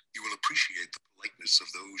 you will appreciate the politeness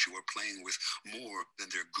of those you are playing with more than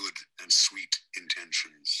their good and sweet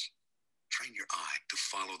intentions. Train your eye to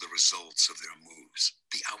follow the results of their moves,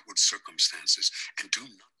 the outward circumstances, and do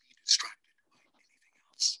not be distracted by anything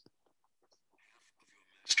else. Half of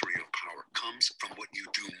your mastery of power comes from what you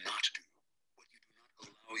do not do, what you do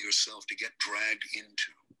not allow yourself to get dragged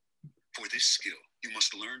into. For this skill, you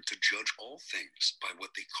must learn to judge all things by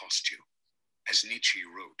what they cost you. As Nietzsche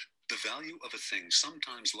wrote, the value of a thing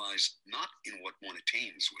sometimes lies not in what one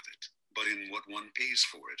attains with it, but in what one pays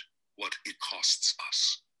for it, what it costs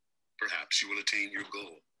us. Perhaps you will attain your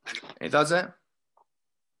goal. And Any thoughts on that?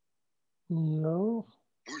 No.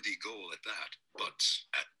 worthy goal at that, but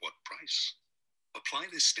at what price? Apply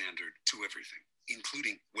this standard to everything,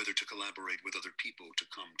 including whether to collaborate with other people to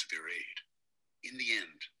come to their aid. In the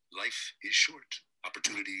end, life is short,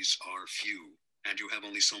 opportunities are few, and you have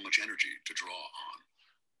only so much energy to draw on.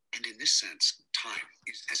 And in this sense, time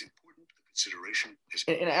is as important a consideration as...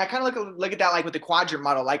 And I kind of look at that like with the quadrant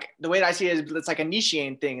model. Like the way that I see it is it's like a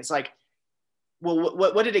Nietzschean thing. It's like, well,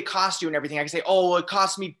 what did it cost you and everything? I can say, oh, it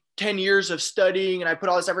cost me 10 years of studying and I put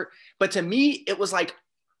all this effort. But to me, it was like,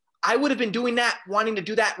 I would have been doing that, wanting to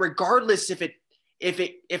do that regardless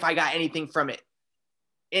if I got anything from it.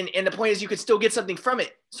 And the point is you could still get something from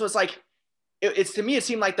it. So it's like, it's to me, it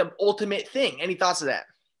seemed like the ultimate thing. Any thoughts of that?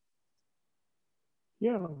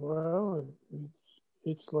 Yeah, well,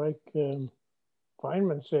 it's like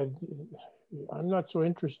Feynman said, I'm not so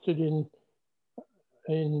interested in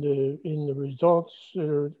the results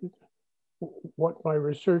or what my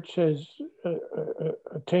research has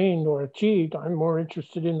attained or achieved. I'm more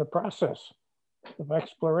interested in the process of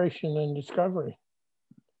exploration and discovery.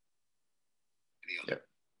 Yep.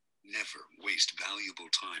 Never waste valuable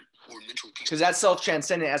time or mental peace. Because that's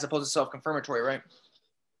self-transcendent as opposed to self-confirmatory, right?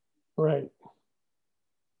 Right.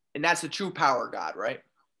 And that's the true power, God, right?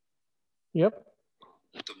 Yep.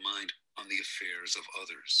 The mind on the affairs of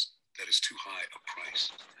others. That is too high a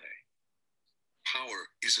price to pay.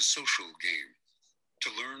 Power is a social game.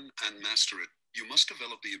 To learn and master it, you must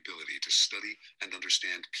develop the ability to study and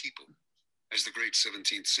understand people. As the great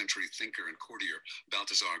 17th century thinker and courtier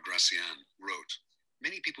Balthazar Gracian wrote,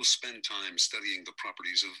 many people spend time studying the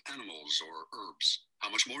properties of animals or herbs.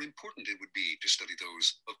 How much more important it would be to study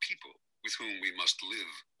those of people with whom we must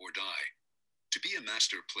live or die. To be a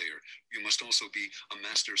master player, you must also be a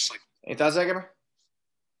master psychologist. Any thoughts, Gamer?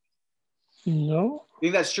 No. You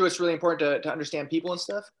think that's true? It's really important to understand people and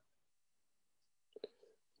stuff?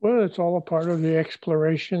 Well, it's all a part of the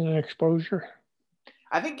exploration and exposure.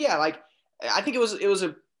 I think, yeah, like, I think it was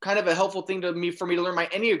a kind of a helpful thing for me to learn my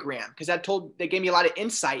Enneagram, because that gave me a lot of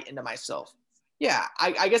insight into myself. Yeah,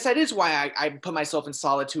 I guess that is why I put myself in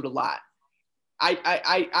solitude a lot.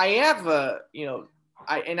 I have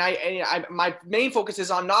my main focus is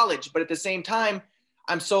on knowledge, but at the same time,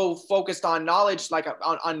 I'm so focused on knowledge, like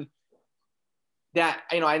on that,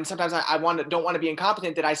 and sometimes I don't want to be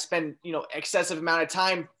incompetent, that I spend, excessive amount of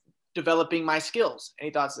time developing my skills. Any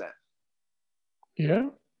thoughts on that? Yeah.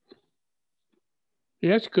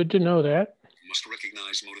 Yeah, it's good to know that. You must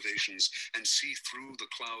recognize motivations and see through the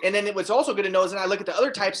cloud. And then what's also good to know is, and I look at the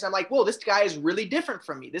other types and I'm like, whoa, this guy is really different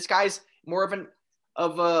from me. This guy's more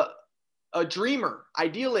of a dreamer,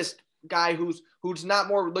 idealist guy who's not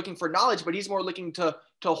more looking for knowledge, but he's more looking to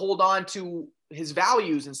hold on to his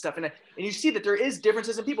values and stuff. And you see that there is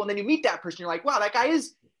differences in people. And then you meet that person, you're like, wow, that guy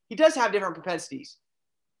he does have different propensities.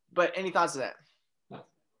 But any thoughts of that?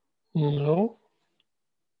 No.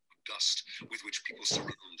 Dust with which people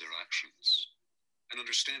surround their actions. An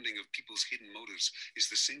understanding of people's hidden motives is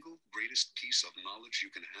the single greatest piece of knowledge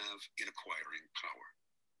you can have in acquiring power.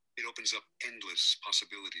 It opens up endless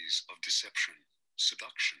possibilities of deception,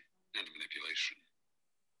 seduction, and manipulation.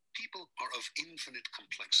 People are of infinite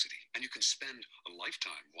complexity, and you can spend a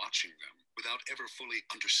lifetime watching them without ever fully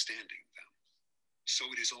understanding them. So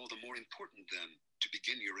it is all the more important then to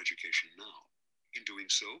begin your education now. In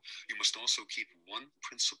doing so, you must also keep one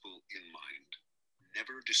principle in mind.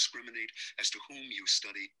 Never discriminate as to whom you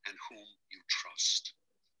study and whom you trust.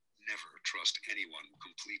 Never trust anyone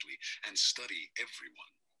completely, and study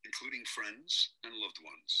everyone, including friends and loved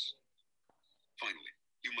ones. Finally,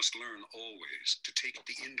 you must learn always to take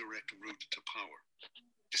the indirect route to power.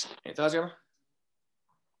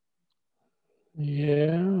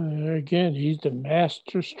 Yeah, again, he's the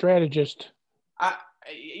master strategist.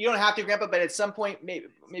 You don't have to, Grandpa, but at some point,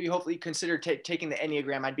 maybe hopefully consider taking the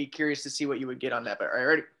Enneagram. I'd be curious to see what you would get on that. But all right,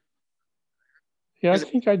 ready? Yeah, I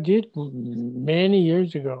think I did many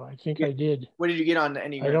years ago. I think I did. What did you get on the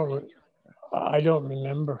Enneagram? I don't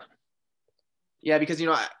remember. Yeah, because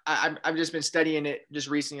I've just been studying it just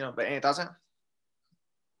recently. But any thoughts on it?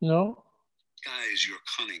 No. Guys, you're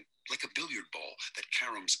cunning, like a billiard ball that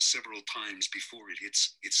caroms several times before it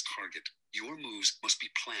hits its target. Your moves must be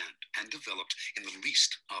planned and developed in the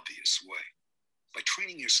least obvious way. By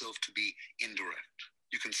training yourself to be indirect,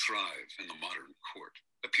 you can thrive in the modern court,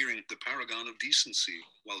 appearing the paragon of decency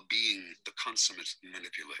while being the consummate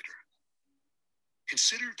manipulator.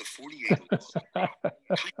 Consider the 48 laws.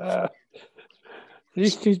 At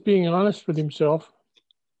least he's being honest with himself.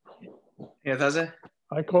 Yeah, does it?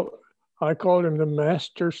 I called him the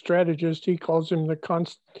master strategist. He calls him the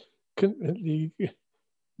consummate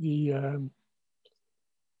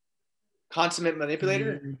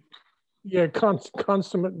manipulator. Yeah,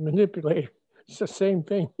 consummate manipulator. It's the same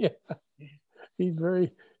thing. Yeah, he's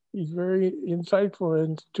very insightful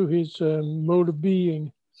into his mode of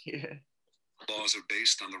being. Yeah. Laws are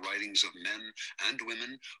based on the writings of men and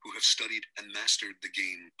women who have studied and mastered the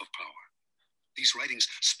game of power. These writings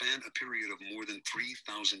span a period of more than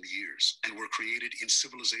 3,000 years and were created in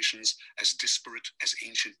civilizations as disparate as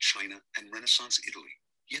ancient China and Renaissance Italy.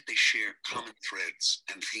 Yet they share common threads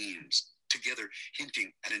and themes, together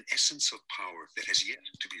hinting at an essence of power that has yet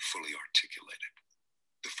to be fully articulated.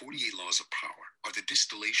 The 48 laws of power are the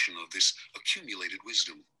distillation of this accumulated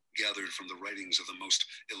wisdom, gathered from the writings of the most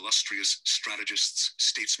illustrious strategists,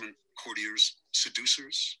 statesmen, courtiers,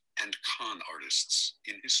 seducers, and con artists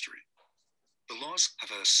in history. The laws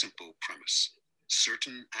have a simple premise.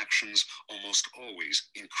 Certain actions almost always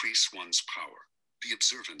increase one's power, the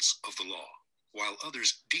observance of the law, while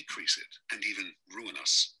others decrease it and even ruin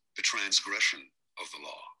us, the transgression of the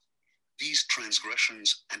law. These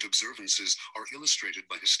transgressions and observances are illustrated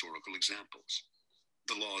by historical examples.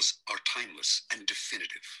 The laws are timeless and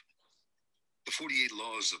definitive. The 48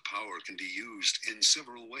 laws of power can be used in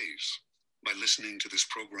several ways. By listening to this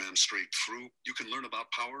program straight through, you can learn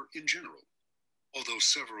about power in general. Although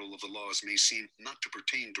several of the laws may seem not to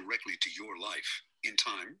pertain directly to your life, in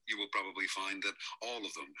time you will probably find that all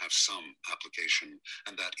of them have some application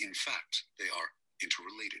and that, in fact, they are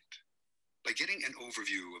interrelated. By getting an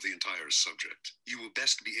overview of the entire subject, you will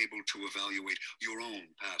best be able to evaluate your own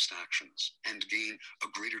past actions and gain a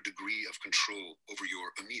greater degree of control over your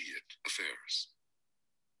immediate affairs.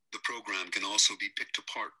 The program can also be picked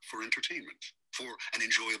apart for entertainment, for an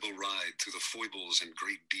enjoyable ride through the foibles and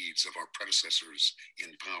great deeds of our predecessors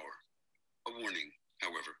in power. A warning,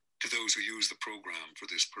 however, to those who use the program for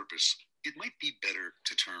this purpose, it might be better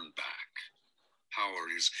to turn back.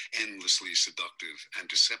 Power is endlessly seductive and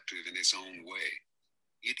deceptive in its own way.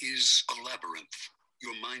 It is a labyrinth.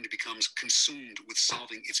 Your mind becomes consumed with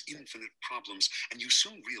solving its infinite problems, and you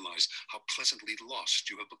soon realize how pleasantly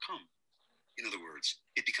lost you have become. In other words,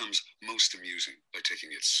 it becomes most amusing by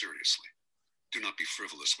taking it seriously. Do not be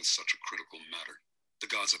frivolous with such a critical matter.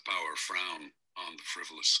 The gods of power frown on the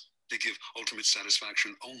frivolous. They give ultimate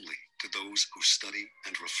satisfaction only to those who study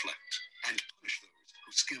and reflect, and punish those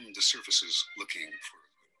who skim the surfaces looking for a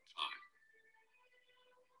good time.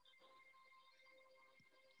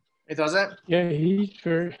 It does that? Yeah, he's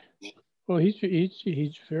very well. He's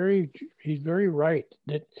very right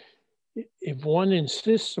that if one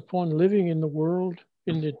insists upon living in the world,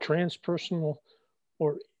 in the transpersonal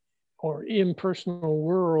or impersonal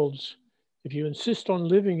worlds, if you insist on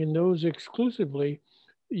living in those exclusively,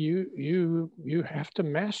 you have to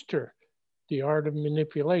master the art of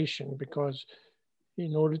manipulation, because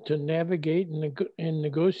in order to navigate and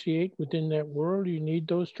negotiate within that world, you need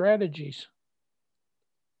those strategies.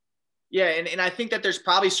 Yeah, and I think that there's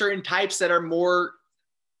probably certain types that are more,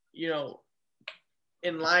 you know,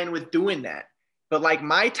 in line with doing that. But like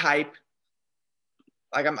my type,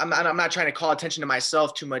 like I'm not trying to call attention to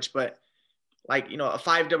myself too much, but like, you know, a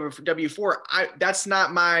 5W4, that's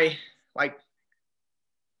not my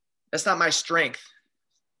strength.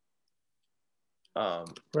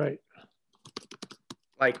 Right.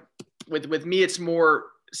 Like with me, it's more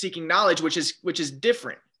seeking knowledge, which is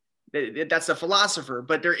different. That's a philosopher,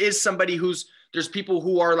 but there is somebody there's people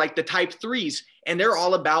who are like the type 3s, and they're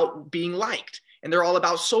all about being liked, and they're all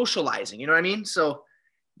about socializing. You know what I mean? So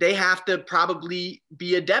they have to probably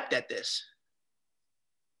be adept at this.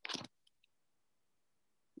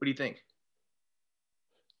 What do you think?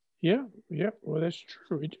 Yeah. Well, that's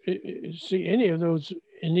true. See, any of those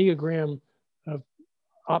Enneagram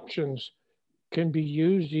options can be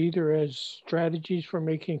used either as strategies for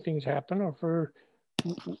making things happen or for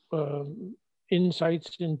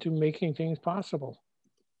insights into making things possible.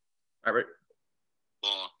 All right.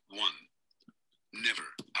 Law 1. Never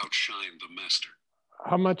outshine the master.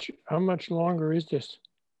 How much longer is this?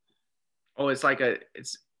 Oh, it's like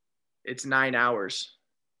it's 9 hours.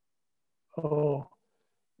 Oh,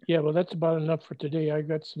 yeah. Well, that's about enough for today. I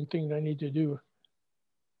got some things I need to do.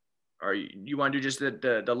 Are you want to do just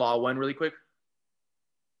the law 1 really quick?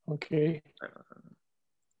 Okay.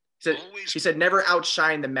 He said never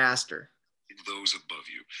outshine the master. Those above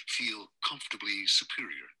you feel comfortably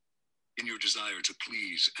superior. In your desire to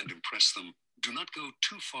please and impress them, do not go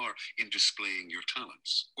too far in displaying your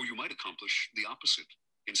talents, or you might accomplish the opposite,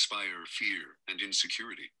 inspire fear and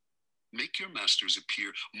insecurity. Make your masters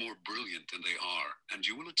appear more brilliant than they are, and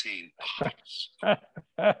you will attain the heights.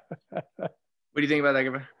 What do you think about that,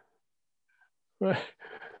 Gavin?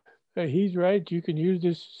 Well, he's right. You can use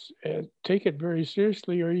this, take it very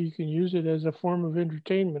seriously, or you can use it as a form of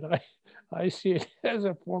entertainment. I see it as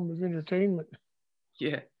a form of entertainment.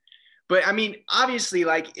 Yeah. But I mean, obviously,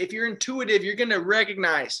 like if you're intuitive, you're going to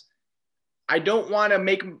recognize, I don't want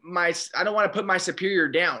to put my superior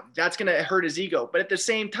down. That's going to hurt his ego. But at the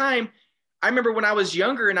same time, I remember when I was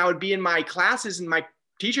younger and I would be in my classes and my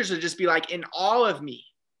teachers would just be like in awe of me.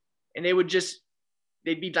 And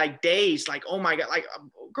they'd be like dazed, like, oh my God, like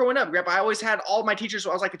growing up, Grandpa, I always had all my teachers. So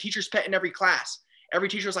I was like the teacher's pet in every class. Every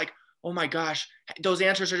teacher was like, oh my gosh, those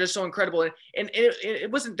answers are just so incredible. And it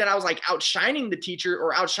wasn't that I was like outshining the teacher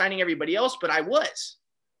or outshining everybody else, but I was,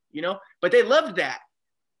 you know, but they loved that.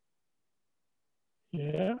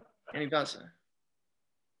 Yeah. Any thoughts?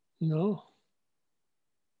 No.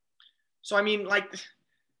 So, I mean, like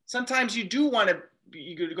sometimes you do want to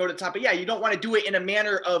go to the top, but yeah, you don't want to do it in a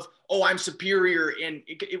manner of, oh, I'm superior and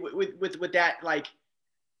with that, like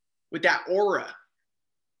with that aura.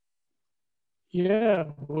 Yeah,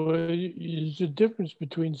 well, there's a difference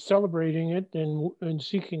between celebrating it and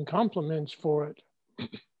seeking compliments for it.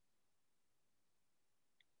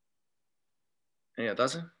 Yeah,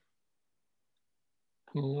 does it?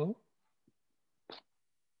 No.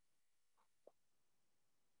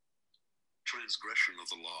 Transgression of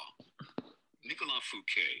the law. Nicolas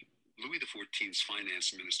Fouquet, Louis XIV's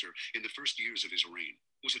finance minister in the first years of his reign,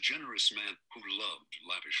 was a generous man who loved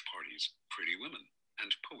lavish parties, pretty women,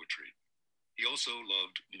 and poetry. He also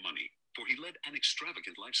loved money, for he led an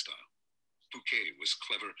extravagant lifestyle. Fouquet was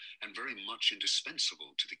clever and very much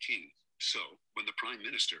indispensable to the king. So, when the prime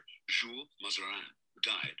minister, Jules Mazarin,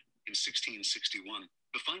 died in 1661,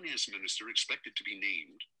 the finance minister expected to be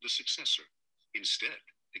named the successor. Instead,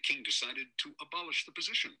 the king decided to abolish the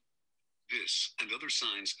position. This and other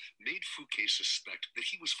signs made Fouquet suspect that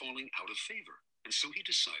he was falling out of favor, and so he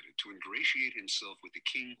decided to ingratiate himself with the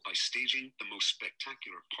king by staging the most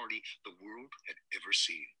spectacular party the world had ever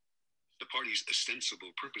seen. The party's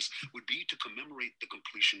ostensible purpose would be to commemorate the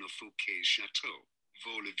completion of Fouquet's chateau,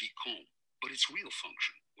 Vaux-le-Vicomte, but its real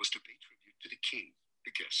function was to pay tribute to the king,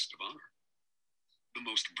 the guest of honor. The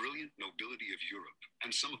most brilliant nobility of Europe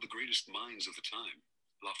and some of the greatest minds of the time,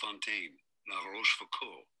 La Fontaine, La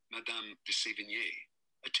Rochefoucauld, Madame de Sévigné,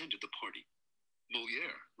 attended the party.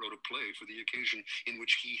 Molière wrote a play for the occasion in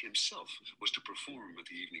which he himself was to perform at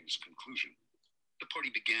the evening's conclusion. The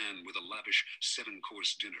party began with a lavish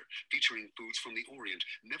 7-course dinner featuring foods from the Orient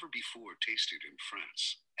never before tasted in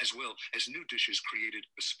France, as well as new dishes created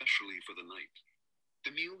especially for the night.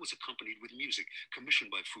 The meal was accompanied with music commissioned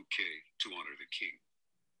by Fouquet to honor the king.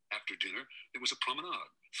 After dinner, there was a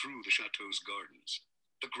promenade through the chateau's gardens.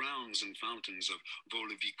 The grounds and fountains of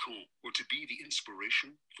Vaux-le-Vicomte were to be the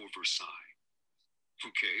inspiration for Versailles.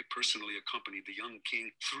 Fouquet personally accompanied the young king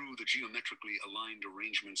through the geometrically aligned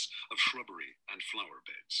arrangements of shrubbery and flower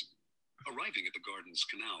beds. Arriving at the garden's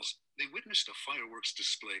canals, they witnessed a fireworks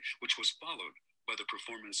display which was followed by the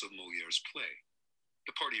performance of Molière's play.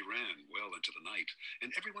 The party ran well into the night, and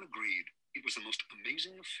everyone agreed it was the most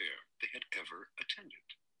amazing affair they had ever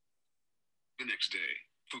attended. The next day,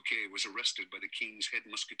 Fouquet was arrested by the king's head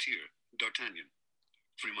musketeer, D'Artagnan.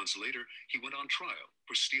 3 months later, he went on trial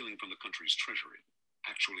for stealing from the country's treasury.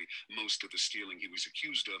 Actually, most of the stealing he was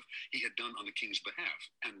accused of, he had done on the king's behalf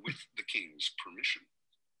and with the king's permission.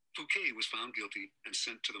 Fouquet was found guilty and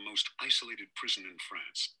sent to the most isolated prison in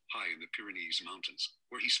France, high in the Pyrenees Mountains,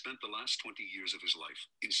 where he spent the last 20 years of his life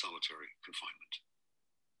in solitary confinement.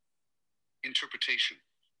 Interpretation.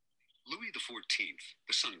 Louis XIV,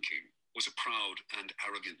 the Sun King, was a proud and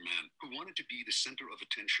arrogant man who wanted to be the center of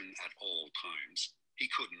attention at all times.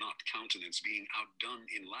 He could not countenance being outdone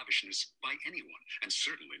in lavishness by anyone, and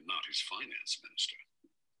certainly not his finance minister.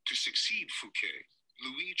 To succeed Fouquet,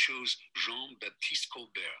 Louis chose Jean-Baptiste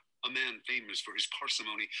Colbert, a man famous for his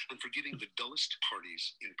parsimony and for giving the dullest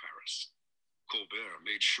parties in Paris. Colbert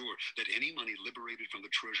made sure that any money liberated from the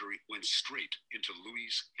treasury went straight into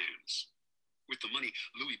Louis's hands. With the money,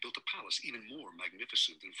 Louis built a palace even more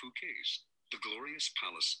magnificent than Fouquet's, the glorious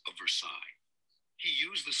Palace of Versailles. He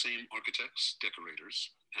used the same architects,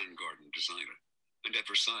 decorators, and garden designer. And at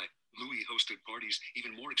Versailles, Louis hosted parties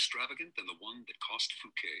even more extravagant than the one that cost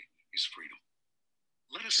Fouquet his freedom.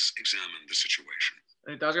 Let us examine the situation.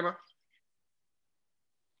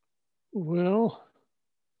 Well,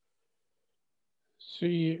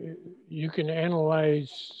 see, you can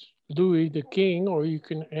analyze Louis the King, or you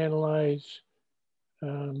can analyze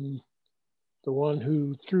the one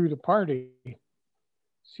who threw the party.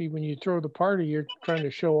 See, when you throw the party, you're trying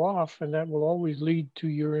to show off, and that will always lead to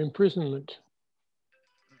your imprisonment.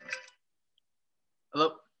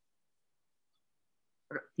 Hello?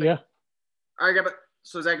 Okay. Yeah. All right, but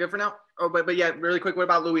so is that good for now? Oh, but yeah, really quick, what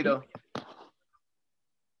about Louis though?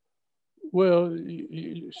 Well,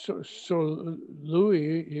 so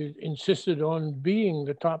Louis insisted on being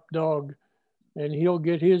the top dog, and he'll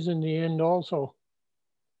get his in the end also.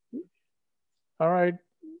 All right,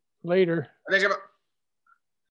 later. Thanks,